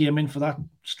Pritchard came in for that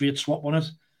straight swap on it.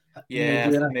 Yeah,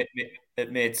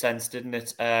 it made sense, didn't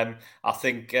it? I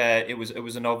think it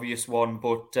was an obvious one,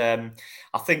 but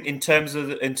I think in terms of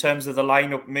the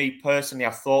lineup, me personally,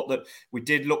 I thought that we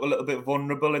did look a little bit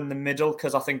vulnerable in the middle,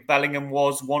 because I think Bellingham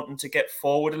was wanting to get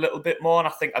forward a little bit more,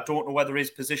 and I don't know whether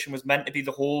his position was meant to be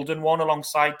the holding one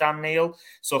alongside Dan Neil.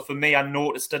 So for me, I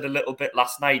noticed it a little bit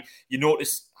last night. You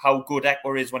notice how good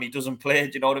Ekwa is when he doesn't play.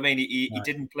 Do you know what I mean? He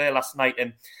didn't play last night,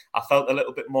 and I felt a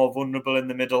little bit more vulnerable in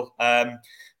the middle.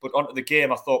 But onto the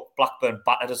game, I thought Blackburn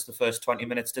battered us the first 20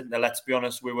 minutes, didn't they? Let's be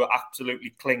honest, we were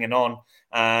absolutely clinging on.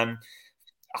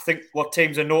 I think what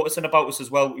teams are noticing about us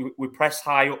as well, we press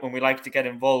high up and we like to get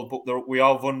involved, but we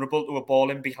are vulnerable to a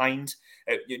ball in behind.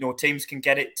 Teams can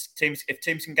get it. If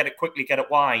teams can get it quickly, get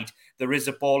it wide, there is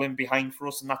a ball in behind for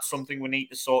us, and that's something we need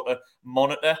to sort of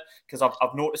monitor, because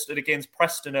I've noticed it against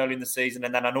Preston early in the season,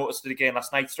 and then I noticed it again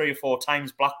last night. 3 or 4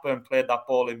 times Blackburn played that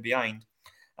ball in behind.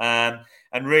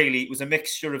 And really, it was a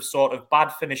mixture of sort of bad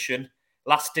finishing,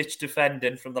 last-ditch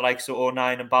defending from the likes of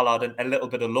O'Nien and Ballard, and a little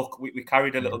bit of luck. We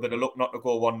carried a little bit of luck not to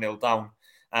go 1-0 down.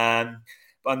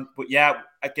 But yeah,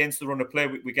 against the run of play,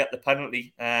 we get the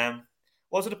penalty.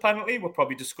 Was it a penalty? We'll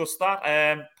probably discuss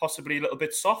that. Possibly a little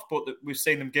bit soft, but we've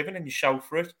seen them given and you shout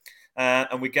for it.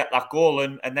 And we get that goal.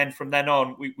 And then from then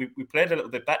on, we played a little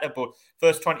bit better. But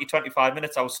first 20, 25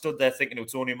 minutes, I was stood there thinking it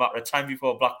was only a matter of time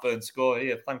before Blackburn score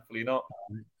here. Thankfully not.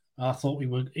 I thought we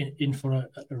were in for a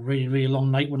really, really long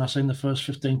night when I seen the first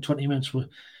 15, 20 minutes. We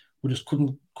just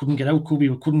couldn't get out.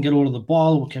 We couldn't get hold of the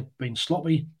ball. We kept being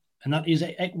sloppy. and that is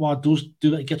Ekwar does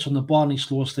do that. He gets on the bar and he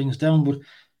slows things down. But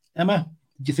Emma,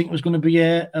 did you think it was going to be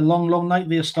a long night?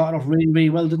 They started off really, really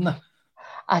well, didn't they?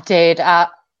 I did.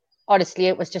 Honestly,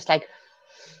 it was just like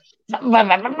Demi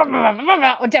breath.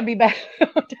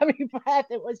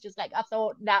 It was just like I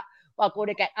thought that we're going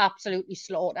to get absolutely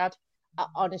slaughtered. I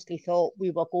honestly thought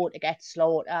we were going to get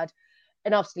slaughtered.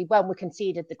 And obviously, when we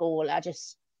conceded the goal, I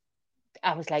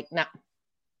was like, nah.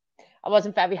 I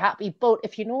wasn't very happy. But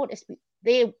if you notice,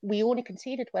 we only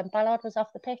conceded when Ballard was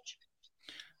off the pitch.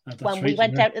 When we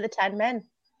went out to the 10 men.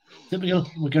 Typical.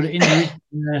 We got an injury.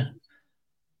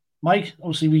 Mike,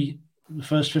 obviously, the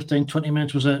first 15, 20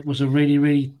 minutes was a really,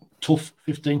 really tough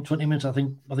 15, 20 minutes. I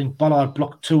think Ballard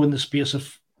blocked 2 in the space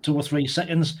of 2 or 3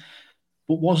 seconds.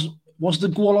 But was the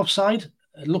goal offside?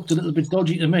 It looked a little bit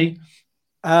dodgy to me.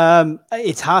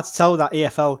 It's hard to tell that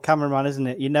EFL cameraman, isn't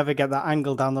it? You never get that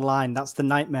angle down the line. That's the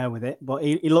nightmare with it. But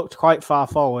he looked quite far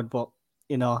forward. But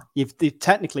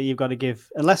technically you've got to give,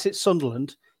 unless it's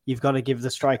Sunderland, you've got to give the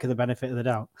striker the benefit of the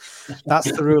doubt.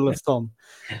 That's the rule of thumb.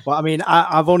 But I mean,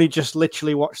 I've only just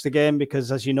literally watched the game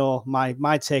because, as you know,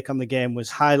 my take on the game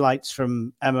was highlights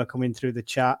from Emma coming through the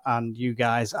chat and you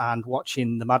guys, and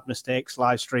watching the Mad Mistakes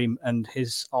live stream and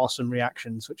his awesome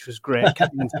reactions, which was great.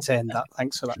 Kept me entertained.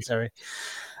 Thanks for that, Terry.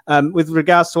 With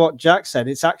regards to what Jack said,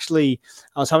 it's actually,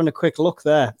 I was having a quick look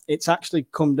there. It's actually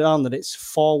come down that it's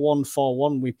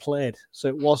 4-1-4-1 we played. So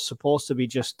it was supposed to be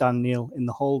just Dan Neil in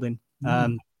the holding.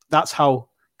 That's how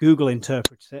Google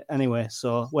interprets it anyway.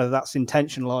 So whether that's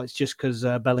intentional or it's just because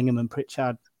Bellingham and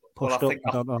Pritchard pushed up,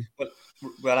 I don't know.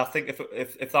 Well, I think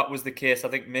if that was the case, I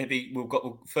think maybe we've got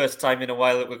the first time in a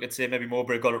while that we could say maybe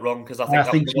Mowbray got it wrong, because I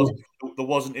think there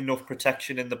wasn't enough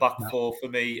protection in the back four for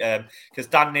me. Because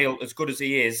Dan Neil, as good as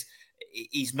he is,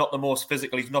 he's not the most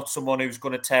physical. He's not someone who's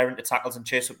going to tear into tackles and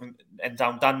chase up and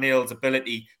down. Dan Neil's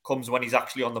ability comes when he's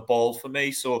actually on the ball for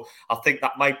me. So I think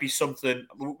that might be something.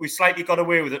 We slightly got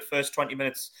away with it first 20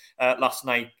 minutes last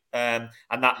night. And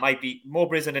that might be,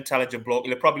 Mowbray's an intelligent bloke.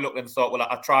 He'll probably looked and thought, well,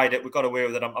 I tried it. We got away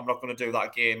with it. I'm not going to do that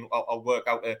again. I'll work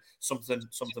out something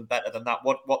better than that.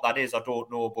 What that is, I don't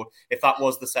know. But if that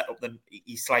was the setup, then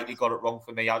he slightly got it wrong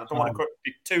for me. I don't want to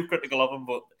be too critical of him,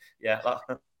 but yeah.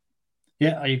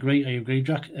 Yeah, I agree,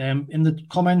 Jack. In the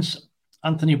comments,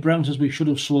 Anthony Brown says we should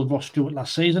have sold Ross Stewart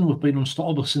last season. We've been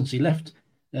unstoppable since he left.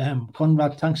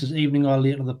 Conrad thanks his evening or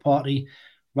late to the party.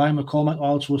 Ryan McCormack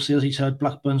also says he's heard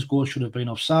Blackburn's goal should have been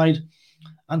offside.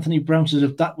 Anthony Brown says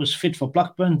if that was fit for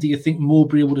Blackburn, do you think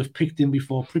Mowbray would have picked him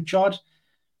before Pritchard?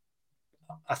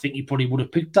 I think he probably would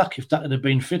have picked Dak if that had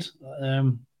been fit.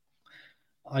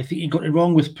 I think he got it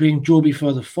wrong with playing Joby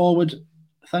further forward.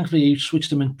 Thankfully, he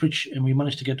switched him in Pritch and we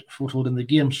managed to get a foothold in the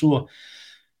game. So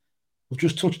we've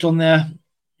just touched on there.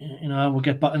 We'll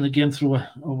get back in the game through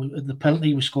the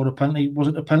penalty. We scored a penalty. Was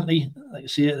it a penalty? Like I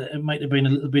say, it might have been a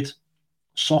little bit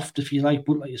soft, if you like,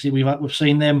 but like you say, we've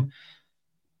seen them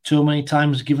too many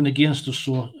times given against us.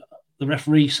 So the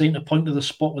referee seemed to point to the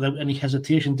spot without any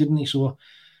hesitation, didn't he? So,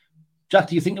 Jack,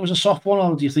 do you think it was a soft one,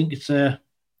 or do you think it's a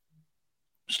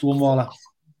Stonewaller?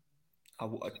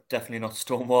 Definitely not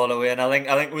Stonewaller away, and I think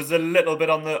it was a little bit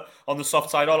on the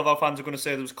soft side. All of our fans are going to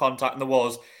say there was contact, and there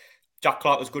was. Jack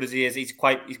Clark, as good as he is, he's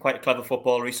quite a clever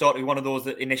footballer. He's sort of one of those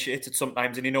that initiates it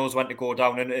sometimes, and he knows when to go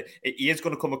down. And he is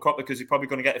going to come across because he's probably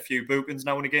going to get a few bookings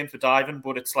now and again for diving.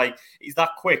 But it's like he's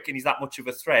that quick and he's that much of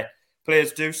a threat.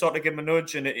 Players do sort of give him a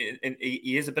nudge, and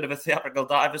he is a bit of a theatrical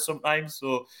diver sometimes.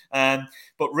 So,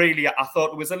 but really, I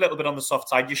thought it was a little bit on the soft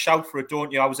side. You shout for it,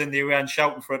 don't you? I was in the away end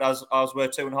shouting for it, as were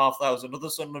 2,500 other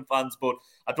Sunderland fans. But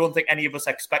I don't think any of us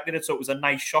expected it. So it was a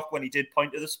nice shock when he did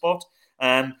point to the spot.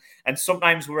 And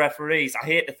sometimes with referees, I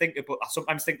hate to think it, but I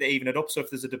sometimes think they even it up. So if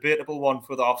there's a debatable one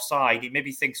for the offside, he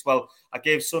maybe thinks, well, I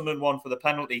gave Sunderland one for the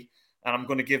penalty, and I'm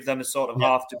going to give them a sort of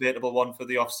half debatable one for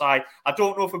the offside. I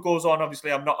don't know if it goes on.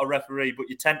 Obviously, I'm not a referee, but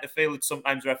you tend to feel that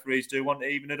sometimes referees do want to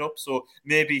even it up. So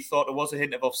maybe he thought there was a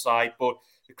hint of offside, but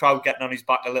the crowd getting on his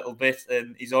back a little bit,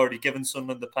 and he's already given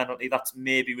Sunderland the penalty. That's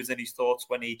maybe was in his thoughts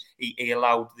when he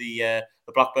allowed the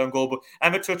Blackburn goal. But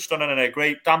Emma touched on it and I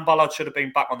agree. Dan Ballard should have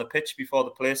been back on the pitch before the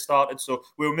play started. So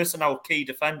we were missing our key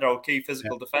defender, our key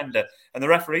physical defender. And the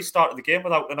referee started the game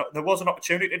without. There was an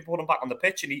opportunity to put him back on the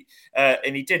pitch,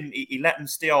 and he didn't. He let him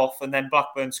stay off, and then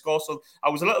Blackburn scored. So I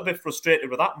was a little bit frustrated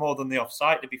with that more than the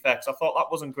offside, to be fair, because I thought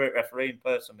that wasn't great refereeing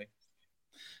personally.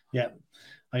 Yeah.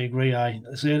 I agree.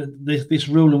 This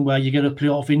ruling where you get a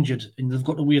player off injured and they've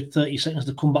got to wait 30 seconds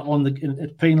to come back on,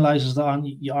 it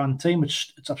penalises your own team.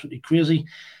 It's absolutely crazy.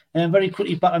 And very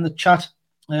quickly back in the chat,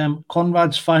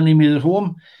 Conrad's finally made it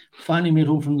home. Finally made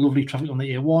home from the lovely traffic on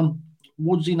the A1.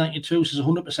 Woodsy 92 says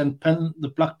 100% penalty. The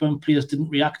Blackburn players didn't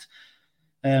react.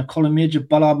 Colin Major,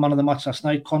 Ballard, man of the match last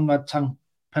night. Conrad Tang,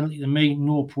 penalty to me.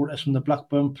 No protest from the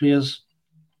Blackburn players.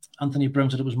 Anthony Brown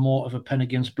said it was more of a pen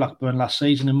against Blackburn last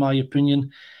season, in my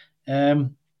opinion. Jack,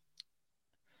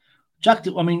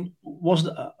 I mean,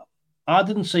 I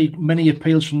didn't see many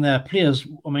appeals from their players.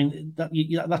 I mean,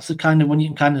 that's the kind of when you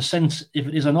can kind of sense if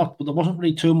it is or not. But there wasn't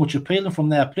really too much appealing from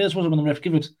their players, was it, when the ref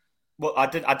gave it? Well, I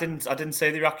didn't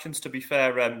say the reactions, to be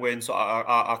fair, Wayne. So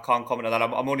I can't comment on that.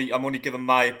 I'm only giving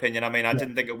my opinion. I mean, I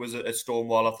didn't think it was a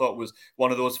stonewall. I thought it was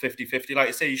one of those 50-50. Like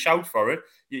I say, you shout for it.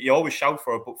 You always shout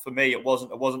for it. But for me, it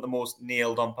wasn't the most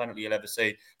nailed on penalty you'll ever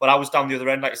see. But I was down the other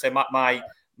end. Like I say, my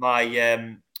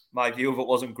view of it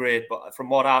wasn't great. But from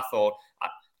what I thought,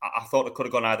 I thought it could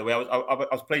have gone either way. I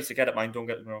was pleased to get it, mine. Don't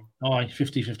get me wrong. All right,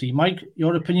 50-50. Mike,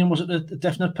 your opinion, was it a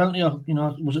definite penalty, or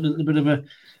was it a little bit of a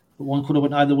one could have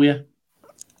went either way?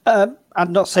 I'm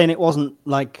not saying it wasn't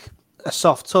like a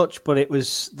soft touch, but it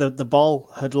was the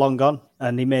ball had long gone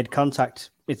and he made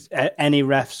contact. It's any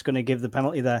ref's going to give the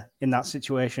penalty there in that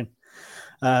situation,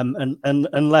 and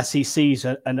unless he sees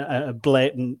a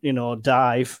blatant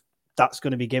dive, that's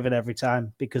going to be given every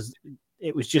time because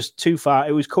it was just too far.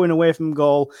 It was coming away from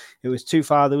goal. It was too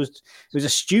far. It was a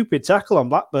stupid tackle on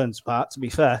Blackburn's part, to be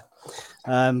fair,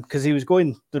 because he was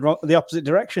going the opposite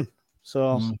direction.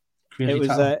 So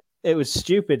it was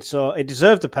stupid. So it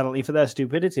deserved a penalty for their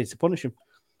stupidity to punish him,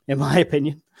 in my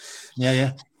opinion.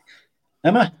 Yeah.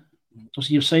 Emma, so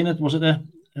you've seen it. Was it a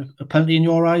penalty in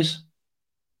your eyes?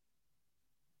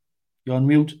 You're on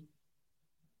mute.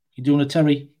 You're doing a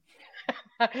Terry.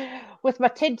 With my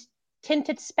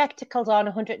tinted spectacles on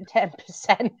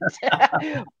 110%,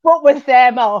 but with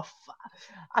them off,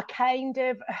 I kind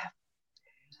of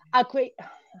agree.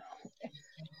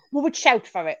 We would shout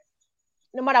for it.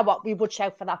 No matter what, we would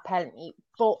shout for that penalty.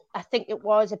 But I think it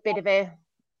was a bit of a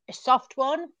soft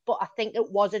one, but I think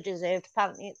it was a deserved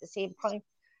penalty at the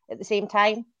same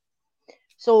time.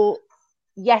 So,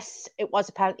 yes, it was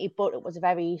a penalty, but it was a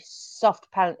very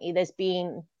soft penalty. There's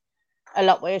been a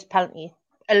lot worse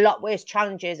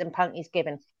challenges and penalties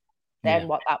given than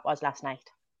what that was last night.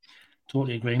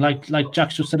 Totally agreeing. Like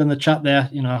Jack's just said in the chat there,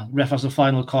 ref has the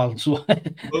final call. So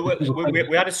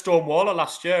we had a Stonewaller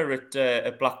last year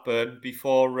at Blackburn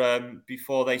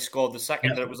before they scored the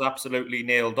second. That it was absolutely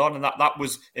nailed on, and that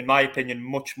was, in my opinion,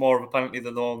 much more of a penalty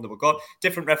than the one that we got.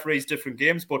 Different referees, different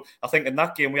games, but I think in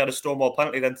that game we had a Stonewall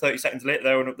penalty. Then 30 seconds later,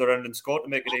 they went up their end and scored to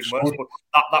make it even worse. But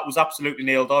that was absolutely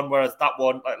nailed on. Whereas that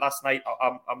one, like last night,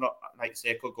 I'm not like to say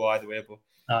it could go either way, but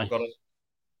I got it.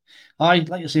 Like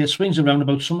I say, it swings around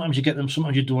about. Sometimes you get them,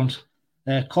 sometimes you don't.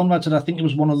 Conrad said, I think it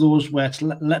was one of those where it's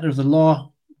letter of the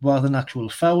law rather than actual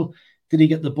foul. Did he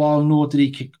get the ball? No. Did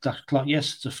he kick that clock?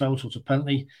 Yes, it's a foul, so it's a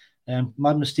penalty.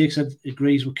 Mad Mistake said,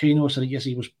 agrees with Keno, said, yes,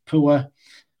 he was poor.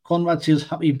 Conrad says,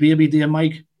 happy baby day,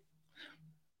 Mike.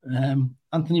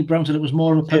 Anthony Brown said it was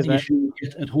more of a penalty issue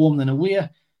at home than away.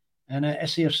 And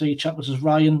SAFC chat was as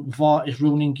Ryan, VAR is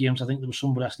ruining games. I think there was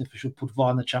somebody asking if we should put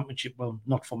VAR in the Championship. Well,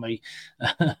 not for me.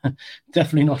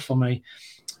 Definitely not for me.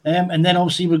 And then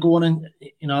obviously we're going in,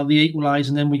 the equalise,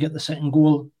 and then we get the second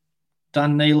goal.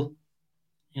 Dan Neil,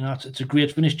 it's a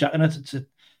great finish, Jack, and it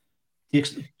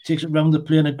takes it round the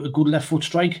play and a good left foot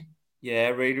strike. Yeah,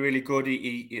 really, really good.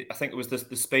 He I think it was the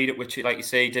speed at which he, like you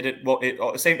say, he did it.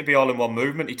 It seemed to be all in one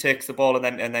movement. He takes the ball and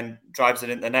then drives it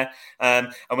into the net.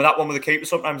 And with that one with the keeper,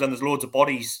 sometimes and there's loads of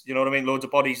bodies. You know what I mean? Loads of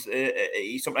bodies.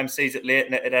 He sometimes sees it late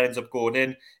and it ends up going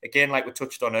in. Again, like we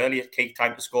touched on earlier, key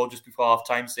time to score just before half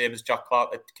time, same as Jack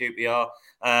Clark at QPR.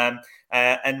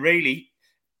 And really,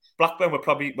 Blackburn were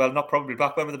Blackburn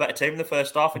were the better team in the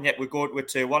first half, and yet we're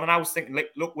 2-1. And I was thinking,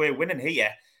 look, we're winning here.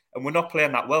 And we're not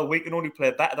playing that well. We can only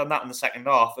play better than that in the second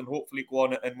half, and hopefully go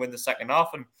on and win the second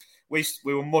half. And we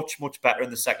were much better in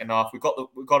the second half. We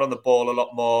got on the ball a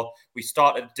lot more. We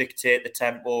started to dictate the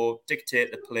tempo,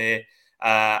 dictate the play,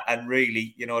 and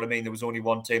really, you know what I mean. There was only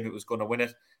one team that was going to win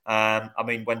it. I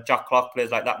mean, when Jack Clark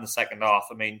plays like that in the second half,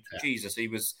 I mean, Jesus, he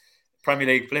was Premier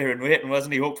League player in waiting,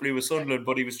 wasn't he? Hopefully with Sunderland,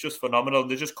 but he was just phenomenal.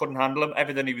 They just couldn't handle him.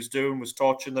 Everything he was doing was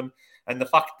torturing them. And the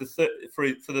fact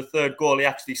for the third goal, he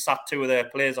actually sat two of their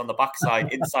players on the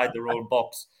backside inside their own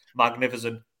box.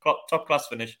 Magnificent, top class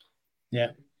finish. Yeah,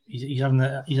 he's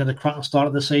had a cracking start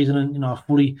of the season, and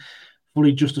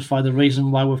fully justify the reason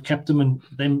why we've kept him. And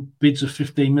them bids of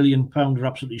 £15 million are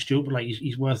absolutely stupid. Like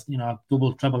he's worth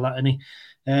double, treble that, isn't he?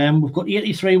 We've got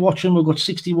 83 watching. We've got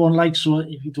 61 likes. So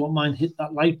if you don't mind, hit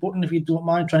that like button. If you don't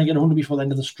mind, trying to get 100 before the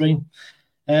end of the stream.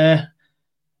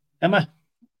 Emma,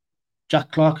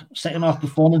 Jack Clark, second half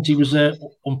performance, he was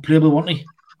unplayable, wasn't he?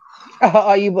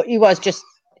 Oh, he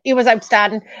was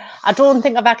outstanding. I don't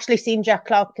think I've actually seen Jack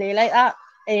Clark play like that.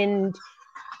 And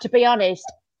to be honest,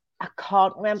 I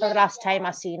can't remember the last time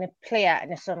I seen a player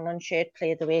in a Sunderland shirt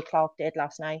play the way Clark did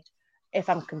last night. If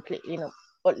I'm completely,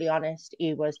 utterly honest,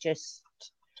 he was just...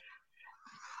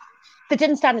 They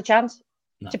didn't stand a chance,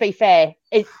 to be fair.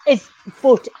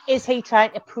 But is he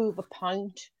trying to prove a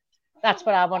point? That's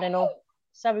what I want to know.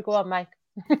 So we go on, Mike.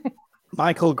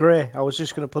 Michael Gray. I was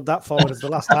just going to put that forward as the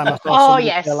last time I saw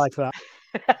somebody play like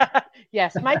that.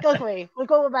 Yes, Michael Gray. We'll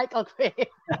go with Michael Gray.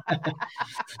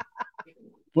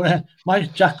 But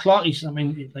Jack Clark,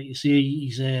 like you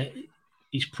say,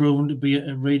 he's proven to be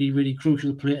a really, really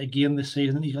crucial player again this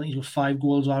season. He's got 5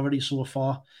 goals already so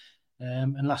far.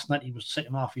 And last night he was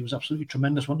second half. He was absolutely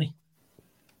tremendous, wasn't he?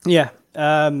 Yeah.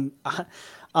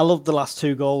 I loved the last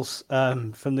 2 goals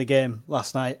from the game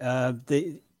last night.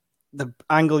 The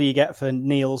angle you get for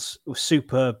Niels was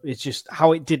superb. It's just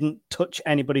how it didn't touch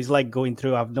anybody's leg going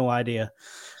through. I have no idea.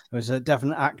 There was a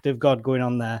definite act of God going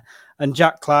on there. And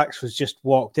Jack Clark's was just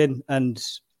walked in, and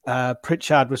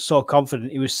Pritchard was so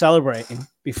confident. He was celebrating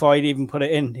before he'd even put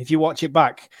it in. If you watch it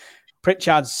back,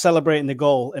 Pritchard's celebrating the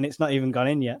goal, and it's not even gone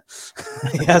in yet.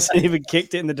 He hasn't even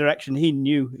kicked it in the direction he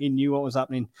knew. He knew what was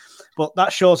happening. But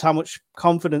that shows how much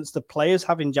confidence the players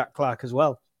have in Jack Clark as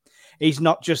well. He's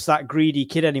not just that greedy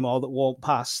kid anymore that won't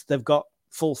pass. They've got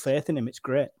full faith in him. It's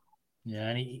great. Yeah,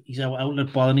 and he's our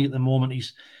outlet ball, and at the moment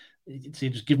he's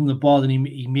just give him the ball and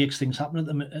he makes things happen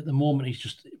at the moment. He's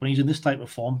just, when he's in this type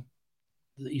of form,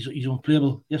 he's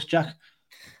unplayable. Yes, Jack?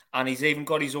 And he's even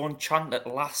got his own chant at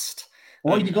last.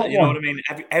 Oh, he got you one. Know what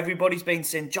I mean? Everybody's been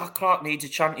saying Jack Clark needs a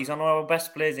chant. He's one of our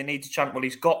best players. He needs a chant. Well,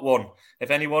 he's got one. If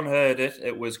anyone heard it,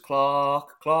 it was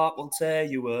Clark will tear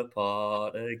you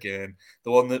apart again.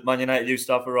 The one that Man United used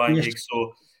to have for Ryan Giggs.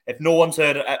 So if no one's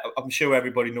heard it, I'm sure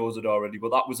everybody knows it already. But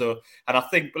that was and I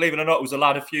think, believe it or not, it was a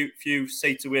lad a few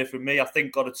seats away from me. I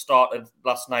think got it started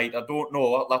last night. I don't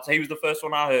know. He was the first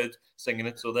one I heard singing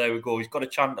it. So there we go. He's got a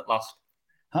chant at last.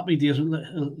 Happy days.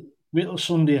 Wait till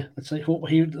Sunday. Let's say hope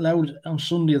he loud on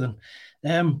Sunday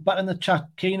then. Back in the chat,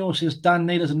 Keno says Dan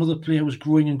Neal is another player who's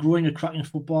growing, a cracking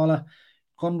footballer.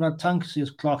 Conrad Tank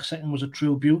says Clark second was a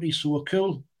true beauty, so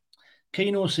cool.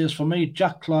 Keno says, for me,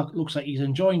 Jack Clark looks like he's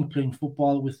enjoying playing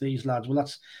football with these lads. Well,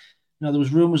 that's, there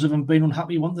was rumours of him being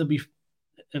unhappy. Wanted to be,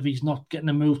 if he's not getting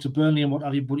a move to Burnley and what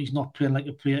have you, but he's not playing like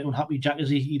a player. Unhappy Jack is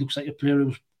he? He looks like a player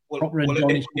who's proper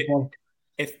enjoying his football.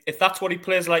 If that's what he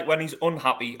plays like when he's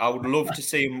unhappy, I would love to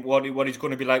see him what he's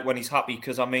going to be like when he's happy.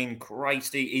 Because I mean,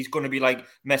 Christ, he's going to be like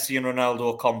Messi and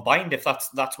Ronaldo combined. If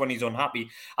that's when he's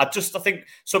unhappy, I think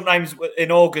sometimes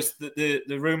in August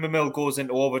the rumor mill goes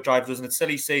into overdrive, doesn't it?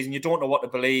 Silly season, you don't know what to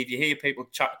believe. You hear people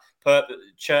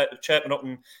chirping up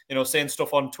and saying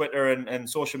stuff on Twitter and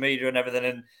social media and everything.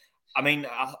 And I mean,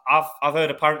 I've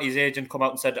heard apparently his agent come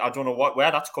out and said, I don't know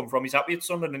where that's come from. He's happy at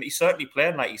Sunderland, and he's certainly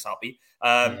playing like he's happy.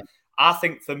 I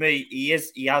think for me, he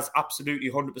has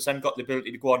absolutely 100% got the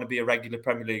ability to go on and be a regular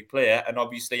Premier League player. And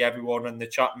obviously everyone in the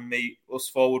chat and us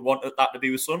forward wanted that to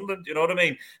be with Sunderland, you know what I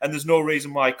mean? And there's no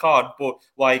reason why he can't. But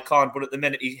at the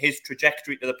minute, his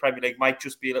trajectory to the Premier League might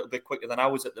just be a little bit quicker than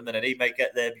ours at the minute. He might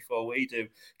get there before we do,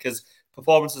 because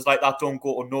performances like that don't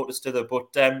go unnoticed to them.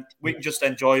 But we can just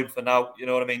enjoy him for now, you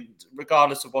know what I mean?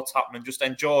 Regardless of what's happening, just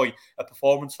enjoy a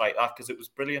performance like that, because it was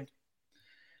brilliant.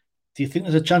 Do you think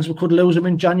there's a chance we could lose him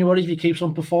in January if he keeps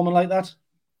on performing like that?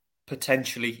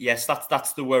 Potentially, yes.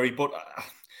 That's the worry. But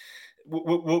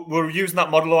we're using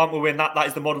that model, aren't we? And that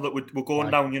is the model that we're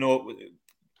going down,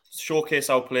 showcase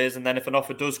our players, and then if an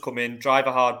offer does come in, drive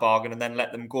a hard bargain and then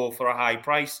let them go for a high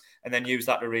price and then use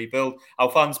that to rebuild. A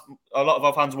lot of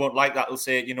our fans won't like that. They'll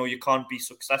say, you can't be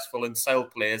successful and sell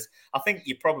players. I think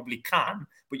you probably can,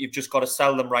 but you've just got to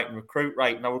sell them right and recruit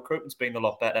right. Now, recruitment's been a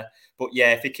lot better. But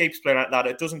yeah, if he keeps playing like that,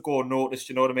 it doesn't go unnoticed,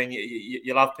 you know what I mean?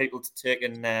 You'll have people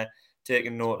taking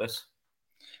notice.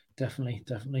 Definitely.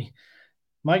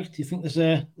 Mike, do you think there's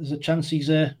a chance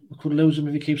we could lose him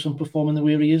if he keeps on performing the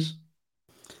way he is?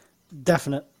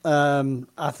 Definite.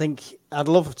 I think I'd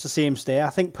love to see him stay. I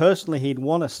think personally he'd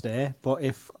want to stay, but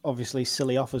if obviously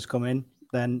silly offers come in,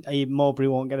 then Mowbray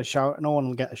won't get a shout. No one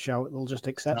will get a shout. They'll just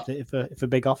accept it if a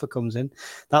big offer comes in.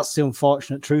 That's the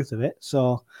unfortunate truth of it.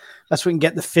 So that's we can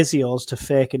get the physios to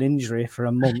fake an injury for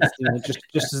a month,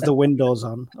 just as the window's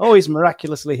on. Oh, he's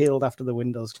miraculously healed after the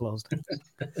window's closed.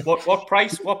 What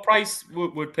price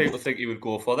would people think he would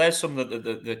go for? There's some that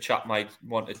the chat might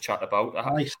want to chat about.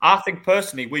 Nice. I think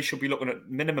personally we should be looking at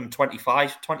minimum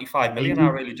 25 million. I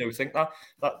really do think that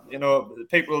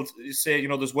people say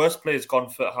there's worse players gone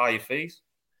for higher fees.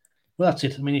 Well, that's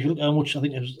it. I mean, if you look at how much,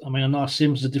 I know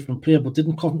Sims is a different player, but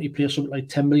didn't Coventry pay something like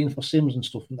 10 million for Sims and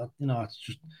stuff? And that, it's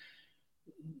just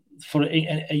for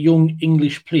a young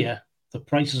English player, the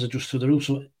prices are just through the roof.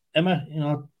 So, Emma,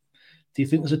 Do you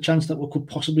think there's a chance that we could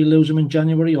possibly lose him in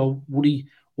January, or would he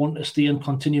want to stay and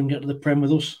continue and get to the Prem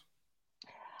with us?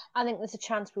 I think there's a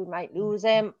chance we might lose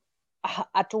him.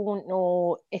 I don't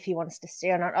know if he wants to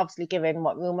stay or not, obviously, given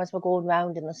what rumours were going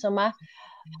around in the summer.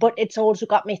 But it's also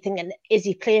got me thinking, is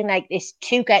he playing like this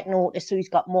to get noticed so he's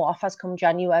got more offers come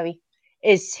January?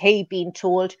 Is he being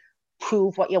told,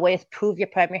 prove what you're worth, prove your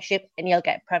Premiership, and you'll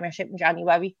get a Premiership in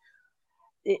January?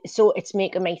 So it's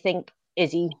making me think,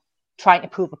 is he trying to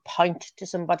prove a point to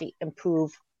somebody and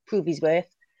prove his worth?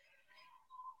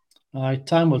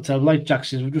 Time will tell. Like Jack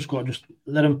says, we've just got to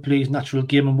let him play his natural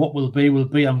game, and what will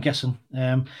be, I'm guessing.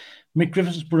 Mick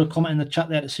Griffiths put a comment in the chat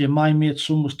there to say, my mate's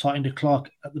son was talking to Clark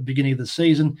at the beginning of the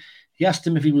season. He asked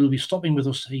him if he will be stopping with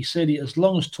us. He said, as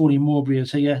long as Tony Mowbray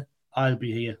is here, I'll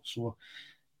be here. So,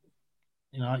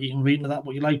 you can read into that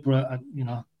what you like, but,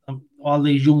 all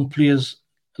these young players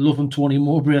loving Tony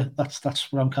Mowbray. That's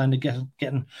what I'm kind of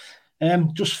getting.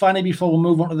 Just finally, before we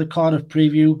move on to the Cardiff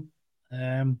preview,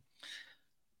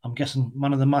 I'm guessing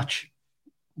man of the match,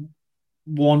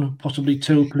 one, possibly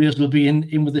two players will be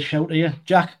in with the shout here.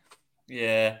 Jack?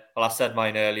 Yeah, well, I said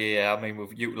mine earlier. Yeah, I mean,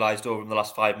 we've utilised over in the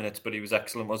last 5 minutes, but he was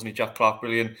excellent, wasn't he? Jack Clark,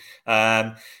 brilliant.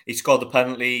 He scored the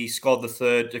penalty, he scored the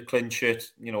third, the clinch it.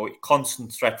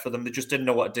 Constant threat for them. They just didn't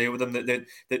know what to do with him. They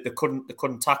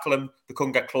couldn't tackle him. They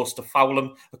couldn't get close to foul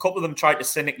him. A couple of them tried to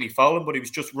cynically foul him, but he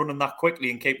was just running that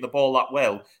quickly and keeping the ball that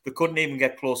well. They couldn't even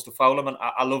get close to foul him, and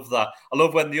I love that. I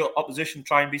love when the opposition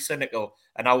try and be cynical,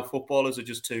 and our footballers are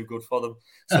just too good for them.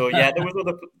 So yeah,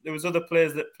 there was other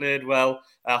players that played well.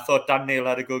 I thought Dan Neil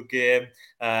had a good game.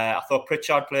 I thought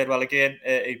Pritchard played well again.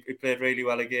 He played really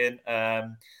well again.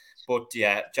 But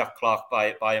yeah, Jack Clark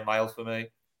by a mile for me.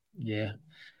 Yeah,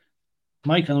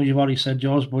 Mike, I know you've already said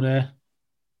yours, but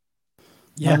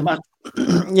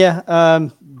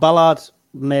Ballard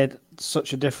made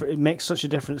such a difference. It makes such a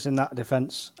difference in that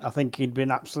defence. I think he'd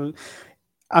been absolute.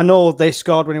 I know they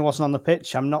scored when he wasn't on the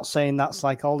pitch. I'm not saying that's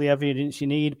like all the evidence you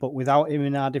need, but without him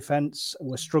in our defence,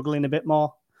 we're struggling a bit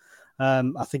more.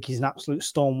 I think he's an absolute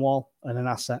stonewall and an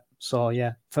asset. So,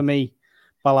 yeah, for me,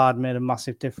 Ballard made a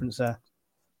massive difference there.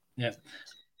 Yeah.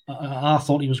 I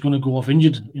thought he was going to go off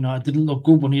injured. It didn't look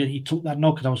good when he took that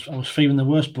knock, and I was feeling the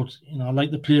worst. But, I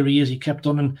like the player he is. He kept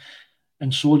on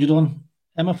and soldiered on.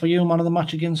 Emma, for you, man of the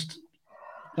match against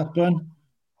Blackburn?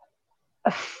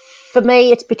 For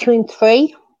me, it's between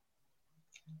three.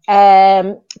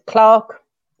 Clark,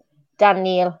 Dan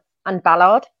Neil and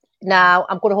Ballard. Now,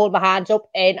 I'm going to hold my hands up,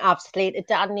 and I've slated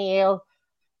Dan Neil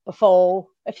before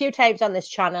a few times on this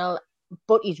channel,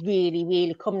 but he's really,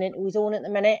 really coming into his own at the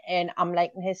minute, and I'm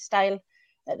liking his style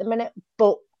at the minute.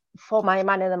 But for my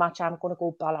man of the match, I'm going to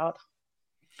go Ballard.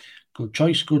 Good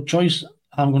choice.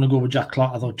 I'm going to go with Jack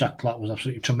Clark. I thought Jack Clark was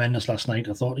absolutely tremendous last night.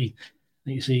 I thought he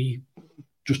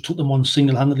just took them on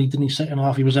single-handedly, didn't he? Second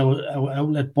half, he was our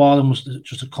outlet ball and was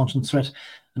just a constant threat.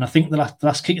 And I think the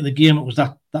last kick of the game, it was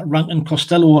that Rankin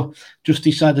Costello just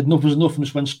decided enough was enough and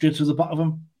just went straight through the back of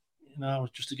him.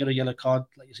 Just to get a yellow card,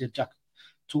 like you said, Jack,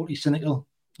 totally cynical.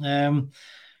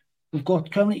 We've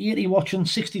got currently 80 watching,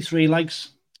 63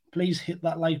 likes. Please hit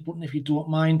that like button if you don't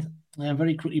mind.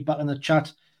 Very quickly back in the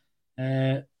chat.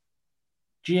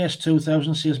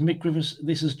 GS2000 says, Mick Griffiths,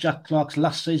 this is Jack Clark's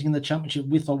last season in the Championship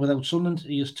with or without Sunderland.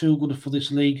 He is too good for this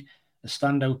league, a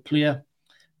standout player.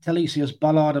 Telly says,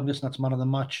 Ballard, I'm guessing that's man of the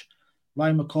match.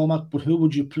 Ryan McCormack, but who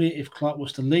would you play if Clark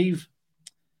was to leave?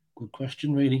 Good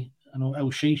question, really. I know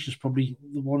El Sheesh is probably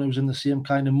the one who's in the same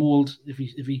kind of mould. If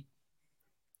he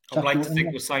I'd like to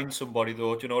think we'll sign somebody,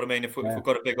 though. Do you know what I mean? If we've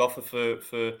got a big offer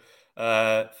for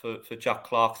Jack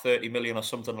Clark, 30 million or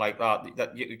something like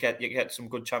that you get some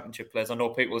good Championship players. I know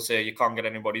people say you can't get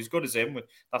anybody as good as him.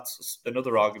 That's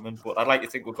another argument. But I'd like to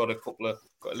think we've got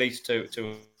at least two.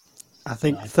 I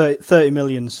think 30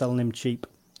 million selling him cheap.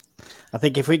 I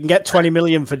think if we can get 20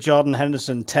 million for Jordan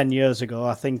Henderson 10 years ago,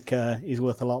 I think he's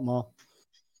worth a lot more.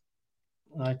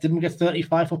 Didn't we get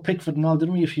 35 for Pickford and all,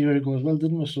 didn't we, a few years ago as well,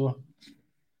 didn't we? So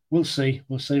we'll see.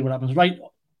 We'll see what happens. Right,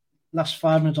 last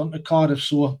 5 minutes on to Cardiff.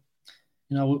 So,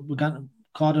 we're going to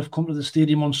Cardiff come to the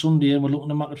stadium on Sunday and we're looking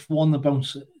to mark it 4 on the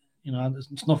bounce.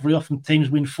 It's not very often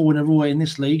teams win 4 in a row in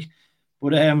this league.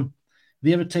 But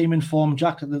they have a team in form,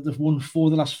 Jack, that they've won 4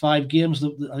 of the last 5 games.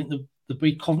 I think they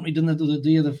beat Coventry, didn't they, the other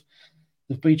day?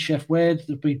 They've beat Sheff Wade,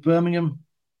 they've beat Birmingham.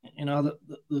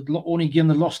 The only game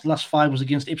they lost the last 5 was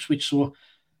against Ipswich, so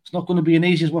it's not going to be as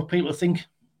easy as what people think.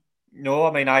 No,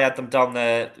 I mean, I had them down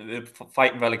there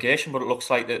fighting relegation, but it looks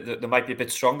like they might be a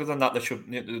bit stronger than that. They should,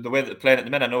 the way that they're playing at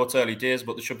the minute, I know it's early days,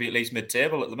 but they should be at least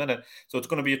mid-table at the minute. So it's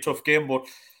going to be a tough game, but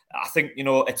I think,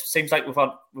 it seems like we've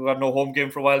had no home game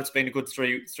for a while. It's been a good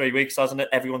three weeks, hasn't it?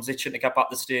 Everyone's itching to get back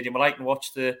to the stadium. I like and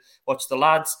watch the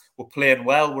lads. We're playing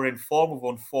well. We're in form. We've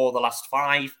won 4 of the last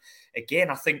 5. Again,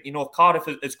 I think, Cardiff,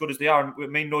 as good as they are, and we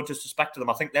mean no disrespect to them,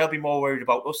 I think they'll be more worried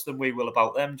about us than we will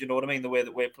about them. Do you know what I mean? The way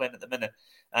that we're playing at the minute.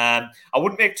 I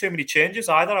wouldn't make too many changes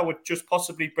either. I would just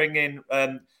possibly bring in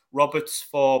Roberts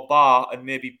for Bar and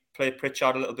maybe play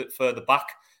Pritchard a little bit further back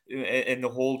in the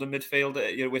holding midfield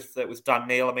with Dan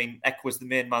Neil. I mean, Eck was the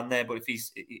main man there, but if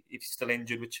he's still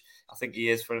injured, which I think he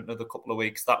is for another couple of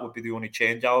weeks, that would be the only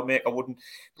change I would make. I wouldn't.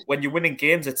 When you're winning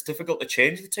games, it's difficult to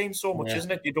change the team so much,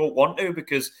 isn't it? You don't want to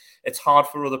because it's hard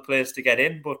for other players to get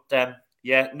in. But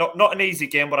not an easy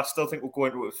game, but I still think we'll go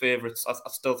into it with favourites. I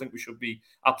still think we should be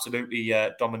absolutely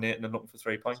dominating and looking for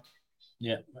 3 points.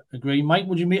 Yeah, agree. Mike,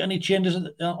 would you make any changes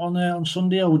on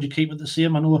Sunday, or would you keep it the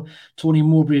same? I know Tony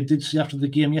Mowbray did say after the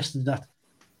game yesterday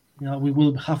that we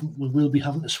will be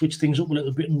having to switch things up a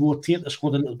little bit and rotate the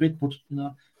squad a little bit. But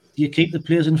do you keep the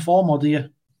players in form, or do you?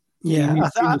 Yeah,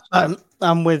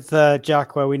 I'm with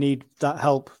Jack where we need that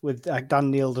help. With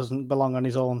Dan Neil doesn't belong on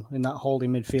his own in that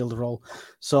holding midfielder role,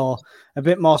 so a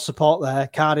bit more support there.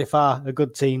 Cardiff are a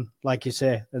good team, like you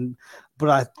say, but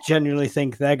I genuinely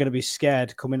think they're going to be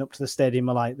scared coming up to the stadium.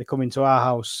 Like they're coming to our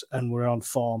house and we're on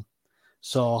form,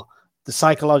 so the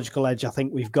psychological edge I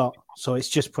think we've got. So it's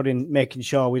just making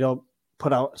sure we don't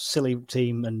put out a silly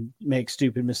team and make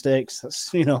stupid mistakes. That's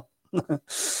here's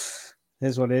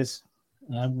what it is.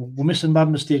 We're missing bad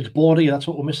mistakes. Body, that's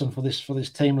what we're missing for this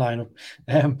team lineup.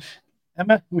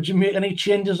 Emma, would you make any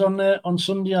changes on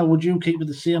Sunday, or would you keep it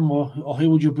the same, or who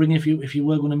would you bring if you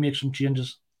were going to make some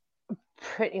changes?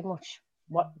 Pretty much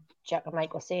what Jack and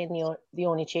Mike were saying. The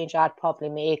only change I'd probably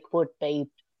make would be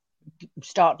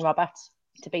starting Roberts.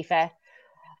 To be fair,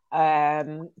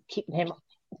 keeping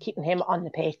him on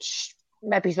the pitch.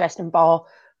 Maybe he's resting Bar,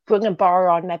 bringing Bar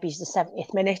on. Maybe he's the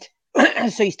 70th minute.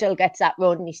 So he still gets that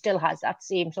run and he still has that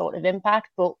same sort of impact.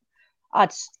 But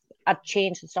I'd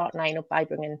change the starting lineup by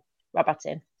bringing Roberts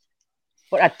in.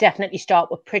 But I'd definitely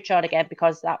start with Pritchard again,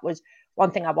 because that was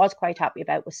one thing I was quite happy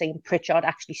about, was seeing Pritchard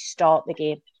actually start the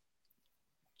game.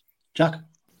 Jack?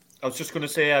 I was just going to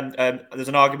say there's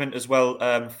an argument as well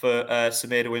for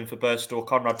Semedo in for Burstow.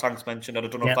 Conrad Tanks mentioned it. I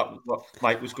don't know if that was what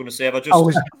Mike was going to say. I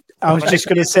was just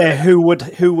going to say who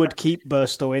would keep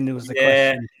Burstow in was the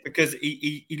question. Because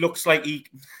he looks like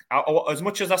as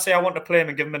much as I say I want to play him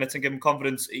and give him minutes and give him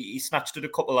confidence, he snatched at a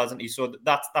couple, hasn't he? So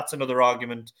that's another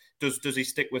argument. Does he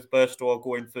stick with Burstow or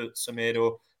go in for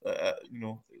Semedo?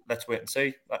 Let's wait and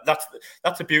see. That's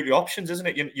the beauty of options, isn't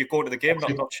it? You go to the game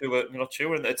not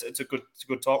sure, and it's a good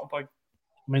talking point.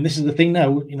 I mean, this is the thing now.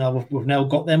 We've now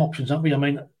got them options, haven't we? I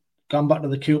mean, going back to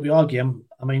the QPR game,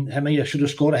 I mean, Hemia should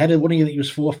have scored ahead of one. He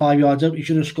was 4 or 5 yards out. He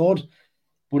should have scored,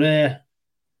 but I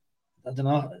don't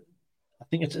know. I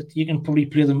think you can probably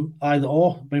play them either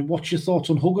or. I mean, what's your thoughts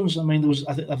on Huggins? I mean,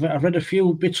 I've read a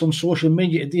few bits on social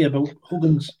media today about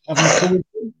Huggins having a poor.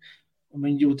 I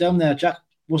mean, you were down there, Jack.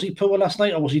 Was he poor last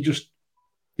night, or was he just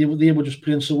they were just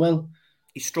playing so well?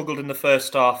 He struggled in the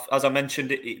first half. As I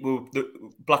mentioned,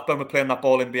 Blackburn were playing that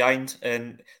ball in behind,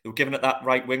 and they were giving it that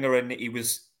right winger, and he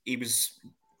was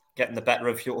getting the better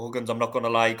of Huggins. I'm not going to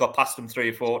lie. He got past him 3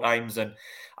 or 4 times, and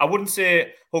I wouldn't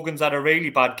say Huggins had a really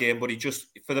bad game, but he just,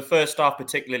 for the first half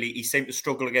particularly, he seemed to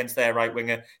struggle against their right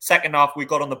winger. Second half, we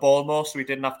got on the ball more, so we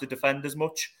didn't have to defend as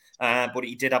much. But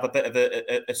he did have a bit of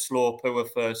a slow, poor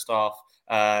first half.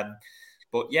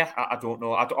 But yeah, I don't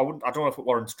know. I don't know if it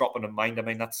warrants dropping in mind. I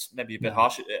mean, that's maybe a bit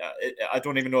harsh. I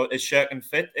don't even know. Is Shirkin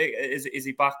fit? Is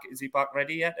he back? Is he back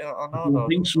ready yet? Or not? I don't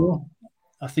think so.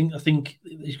 I think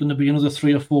he's going to be another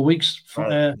 3 or 4 weeks for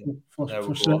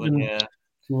certain. Yeah.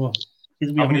 So,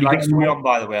 how many likes are we on,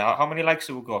 by the way? How many likes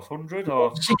have we got? 100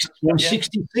 or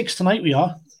 66 tonight? We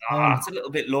are. That's a little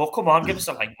bit low. Come on, give us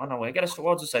a like, man. Away. Get us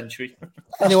towards a century.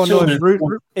 Anyone know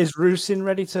is Rusin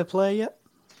ready to play yet?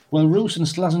 Well, Rusin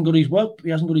still hasn't got his work. He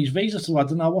hasn't got his visa, so I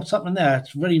don't know what's happening there.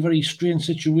 It's a very, very strange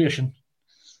situation.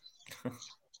 I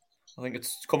think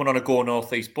it's coming on a Go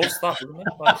Northeast bus, that, isn't it?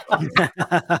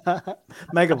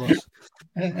 Megabus.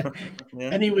 Yeah.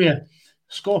 Anyway,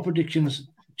 score predictions.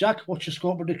 Jack, what's your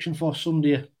score prediction for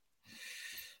Sunday?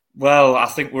 Well, I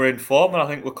think we're in form and I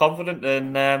think we're confident.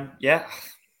 And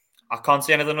I can't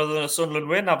see anything other than a Sunderland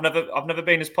win. I've never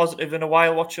been as positive in a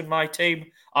while watching my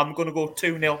team. I'm going to go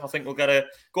 2-0. I think we'll get a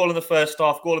goal in the first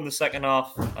half, goal in the second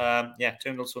half.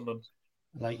 2-0 Sunderland.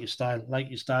 Like your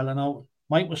style. I know,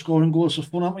 Mike, we're scoring goals for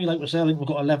fun, aren't we? Like we said, I think we've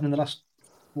got 11 in the last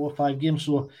 4 or 5 games.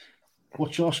 So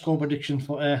what's your score prediction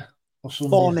for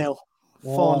Sunday? 4-0.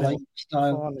 4-0.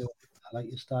 I like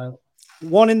your style.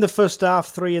 1 in the first half,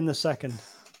 3 in the second.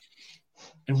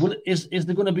 And is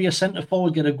there going to be a centre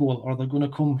forward get a goal, or are they going to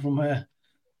come from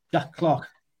Jack Clark?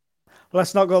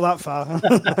 Let's not go that far.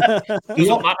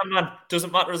 Doesn't matter, man.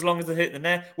 Doesn't matter as long as they hit the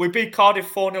net. We beat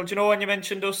Cardiff 4-0. Do you know when you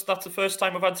mentioned us, that's the first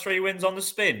time we've had 3 wins on the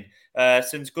spin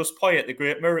since Gus Poyet, the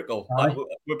great miracle.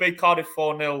 We beat Cardiff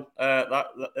 4-0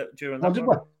 during that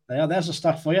run. There's a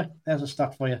stat for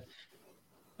you.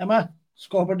 Emma,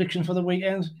 score prediction for the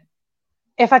weekend?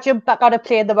 If I jump back on a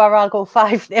plane tomorrow, I'll go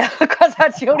 5-0 because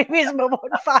that's the only reason we won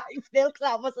 5-0 because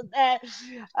I wasn't there.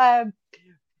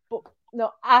 But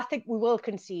no, I think we will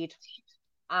concede.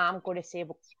 I'm going to say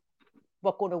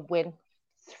we're going to win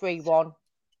 3-1.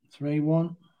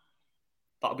 3-1.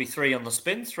 That'll be 3 on the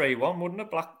spin, 3-1, wouldn't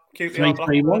it? QPR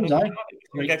Blackburn.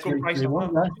 3-1, get good price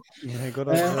on that. Yeah, good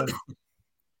idea.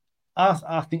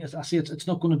 I think it's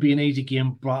not going to be an easy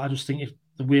game, but I just think if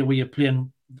the way we are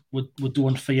playing would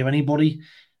don't fear anybody.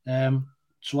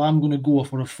 So I'm going to go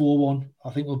for a 4-1. I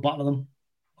think we'll battle them.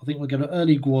 I think we'll get an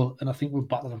early goal, and I think we'll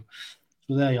battle them.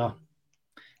 So there you are.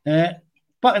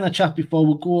 Back in the chat before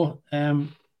we go.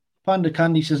 Panda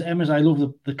Candy says, Emma's, I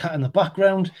love the cat in the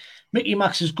background. Mickey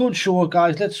Max is good show,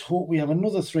 guys. Let's hope we have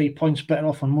another 3 points better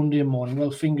off on Monday morning.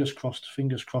 Well, fingers crossed.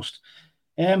 So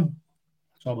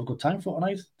have a good time for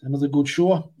tonight. Another good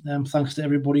show. Thanks to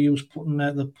everybody who's put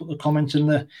the comments in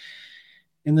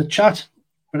the chat.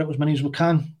 But as many as we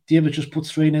can. David just put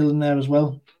 3-0 in there as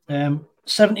well.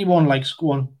 71 likes.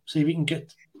 Go on. See if you can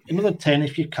get another 10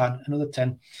 if you can. Another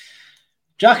 10.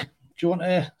 Jack, do you want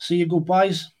to say your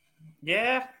goodbyes?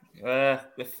 Yeah.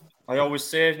 I always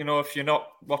say, if you're not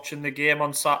watching the game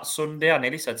on Sunday, I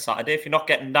nearly said Saturday, if you're not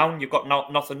getting down, you've got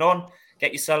nothing on,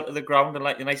 get yourself to the ground, and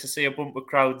you're nice to see a bumper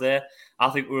crowd there. I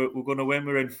think we're going to win.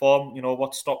 We're in form.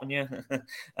 What's stopping you?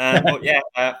 But yeah,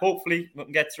 hopefully we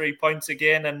can get 3 points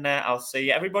again, and I'll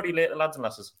see everybody later, lads and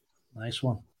lasses. Nice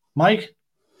one. Mike,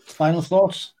 final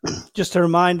thoughts? Just a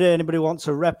reminder, anybody wants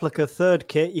a replica third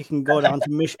kit, you can go down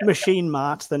to Machine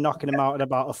Mart. They're knocking them out at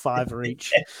about $5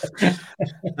 each.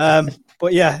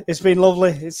 But yeah, it's been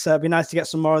lovely. It's been nice to get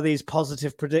some more of these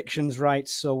positive predictions right.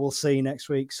 So we'll see you next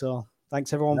week. So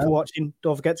thanks everyone for watching.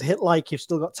 Don't forget to hit like. You've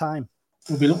still got time.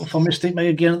 We'll be looking for Mystic May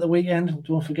again at the weekend.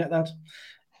 Don't forget that.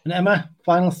 And Emma,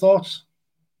 final thoughts?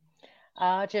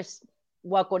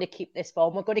 We're going to keep this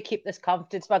form. We're going to keep this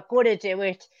confidence. We're going to do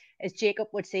it. As Jacob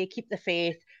would say, keep the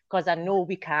faith, because I know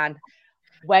we can.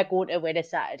 We're going to win a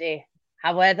Saturday.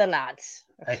 How are the lads?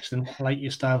 Excellent. I like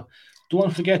your style.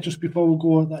 Don't forget, just before we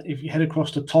go, that if you head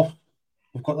across the top,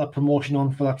 we've got that promotion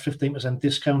on for that 15%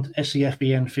 discount,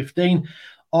 SEFEN 15.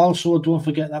 Also, don't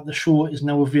forget that the show is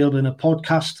now available in a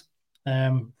podcast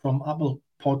from Apple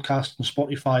Podcast and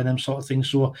Spotify and them sort of things.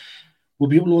 So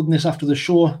we'll be uploading this after the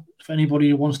show. If anybody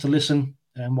who wants to listen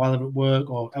while they're at work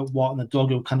or out walking the dog,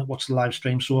 who can't watch the live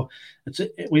stream, so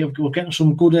we're getting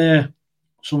some good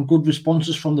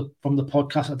responses from the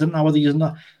podcast. I didn't know whether using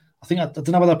that. I don't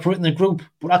know whether I put it in the group,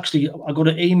 but actually I got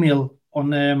an email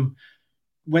on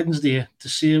Wednesday to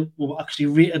say we're actually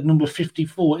rated number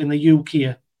 54 in the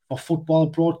UK for football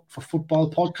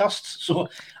podcasts. So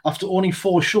after only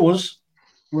 4 shows,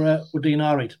 we're doing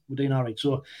all right.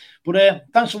 So, but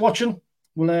thanks for watching.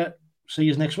 We'll see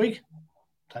you next week.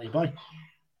 Bye.